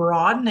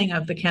broadening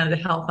of the Canada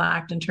Health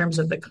Act in terms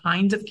of the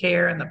kinds of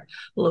care and the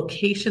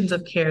locations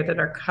of care that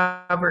are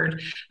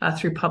covered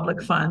through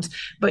public funds.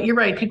 But you're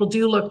right, people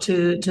do look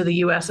to the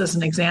U.S. as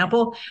an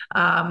example.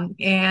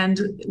 And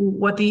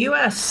what the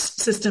U.S.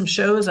 system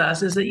shows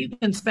us is that you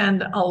can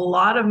spend a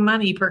lot of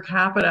money per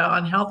capita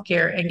on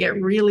healthcare and get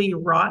really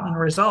rotten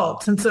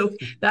results. And so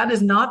that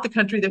is not the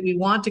country that we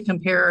want to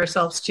compare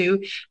ourselves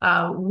to.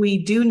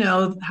 We do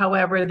know,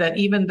 however, that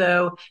even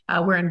though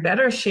we're in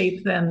better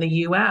shape than the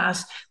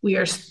U.S., we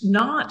are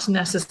not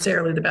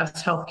necessarily the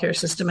best healthcare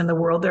system in the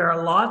world. There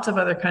are lots of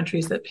other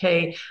countries that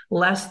pay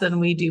less than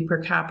we do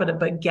per capita,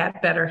 but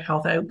get better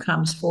health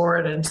outcomes for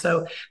it. And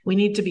so we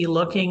need to be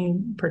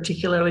looking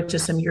particularly to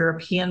some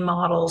European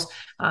models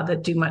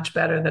that do much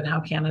better than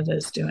how Canada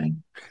is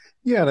doing.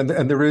 Yeah, and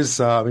there is,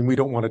 we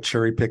don't want to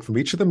cherry pick from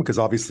each of them because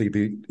obviously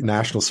the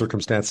national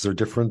circumstances are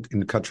different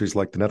in countries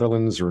like the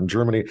Netherlands or in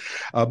Germany.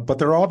 But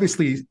there are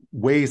obviously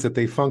ways that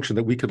they function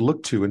that we could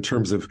look to in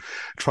terms of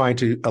trying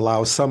to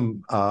allow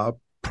some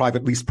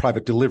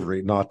private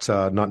delivery, not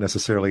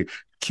necessarily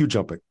queue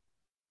jumping.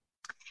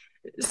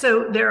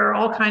 So there are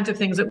all kinds of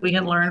things that we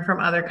can learn from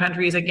other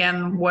countries.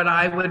 Again, what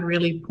I would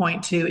really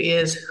point to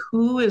is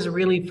who is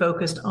really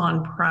focused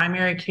on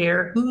primary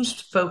care, who's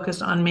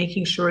focused on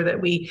making sure that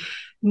we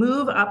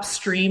move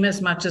upstream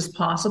as much as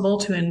possible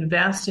to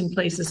invest in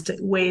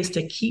ways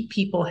to keep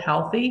people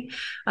healthy.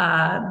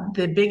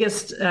 The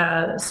biggest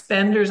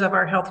spenders of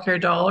our healthcare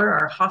dollar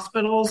are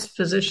hospitals,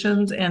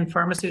 physicians, and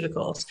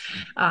pharmaceuticals.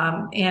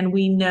 And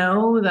we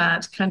know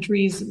that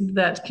countries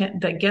that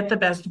get the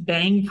best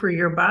bang for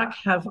your buck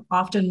have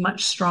often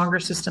much stronger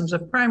systems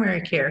of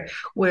primary care,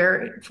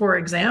 where, for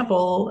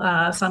example,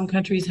 some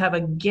countries have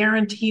a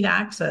guaranteed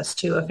access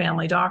to a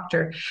family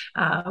doctor,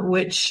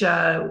 which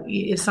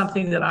is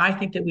something that I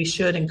think that we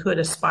should and could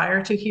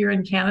aspire to here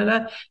in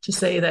Canada, to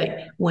say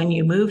that when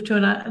you move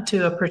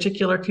to a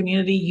particular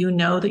community, you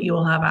know that you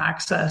will have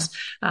access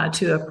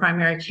to a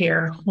primary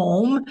care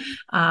home.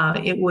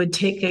 It would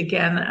take,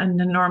 again, an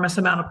enormous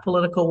amount of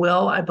political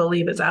will. I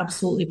believe it's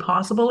absolutely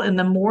possible. And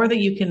the more that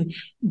you can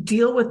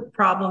deal with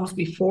problems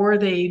before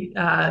they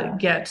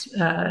get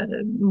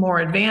more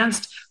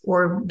advanced,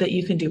 or that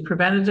you can do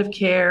preventative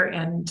care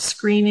and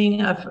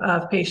screening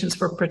of patients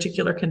for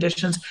particular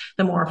conditions,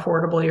 the more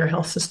affordable your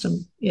health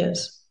system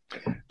is.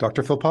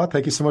 Dr. Philpott,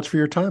 thank you so much for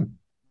your time.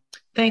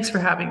 Thanks for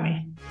having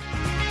me.